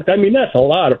have choked. That's a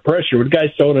lot of pressure with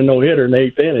guys throwing a no-hitter in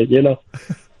the 8th inning,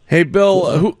 Hey,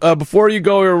 Bill, before you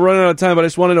go, we're running out of time, but I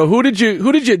just want to know, who did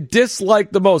you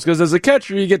dislike the most? Because as a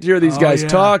catcher, you get to hear these guys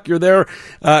talk. You're there,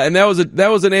 and that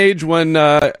was an age when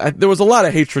there was a lot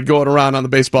of hatred going around on the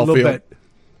baseball field. Bit.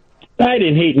 I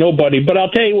didn't hate nobody, but I'll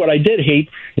tell you what I did hate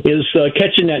is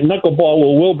catching that knuckleball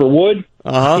with Wilbur Wood.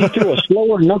 He threw a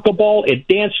slower knuckleball. It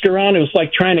danced around. It was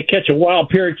like trying to catch a wild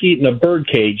parakeet in a bird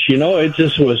cage. It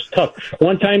just was tough.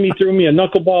 One time he threw me a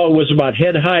knuckleball. It was about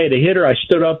head high at a hitter. I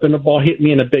stood up and the ball hit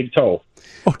me in the big toe.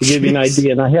 To give you an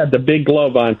idea, and I had the big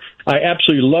glove on. I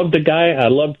absolutely loved the guy. I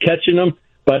loved catching him.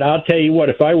 But I'll tell you what,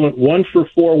 if I went 1 for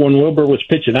 4 when Wilbur was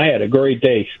pitching, I had a great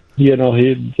day. You know,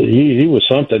 he was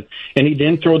something. And he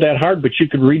didn't throw that hard, but you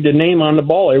could read the name on the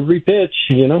ball every pitch,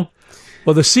 you know.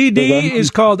 Well, the CD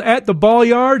is called At the Ball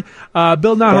Yard.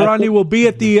 Bill Naharodny will be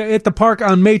at the park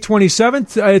on May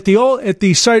 27th at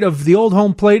the site of the old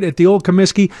home plate at the old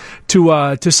Comiskey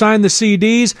to sign the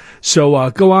CDs. So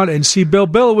go out and see Bill.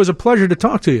 Bill, it was a pleasure to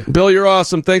talk to you. Bill, you're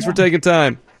awesome. Thanks for taking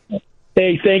time.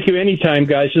 Hey, thank you anytime,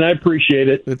 guys, and I appreciate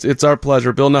it. It's our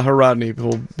pleasure. Bill Naharodny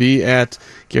will be at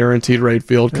Guaranteed Rate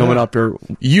Field coming up here.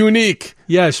 Unique.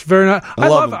 Yes, very nice.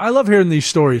 I love hearing these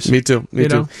stories. Me too. Me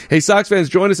too. Know? Hey, Sox fans,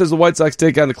 join us as the White Sox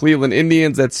take on the Cleveland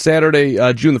Indians. That's Saturday,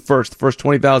 June the 1st. The first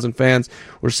 20,000 fans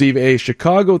receive a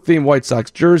Chicago-themed White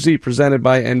Sox jersey presented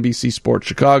by NBC Sports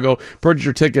Chicago. Purchase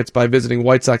your tickets by visiting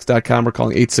whitesox.com or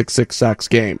calling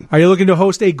 866-SOX-GAME. Are you looking to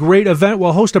host a great event?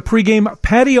 Well, host a pregame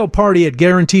patio party at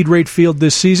Guaranteed Rate Field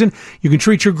this season. You can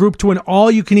treat your group to an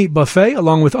all-you-can-eat buffet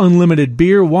along with unlimited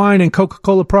beer, wine, and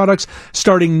Coca-Cola products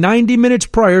starting 90 minutes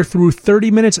prior through 30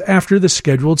 minutes after the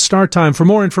scheduled start time. For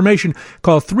more information,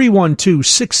 call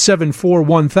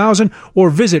 312-674-1000 or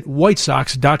visit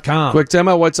whitesox.com. Quick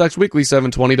timeout, White Sox Weekly,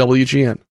 720 WGN.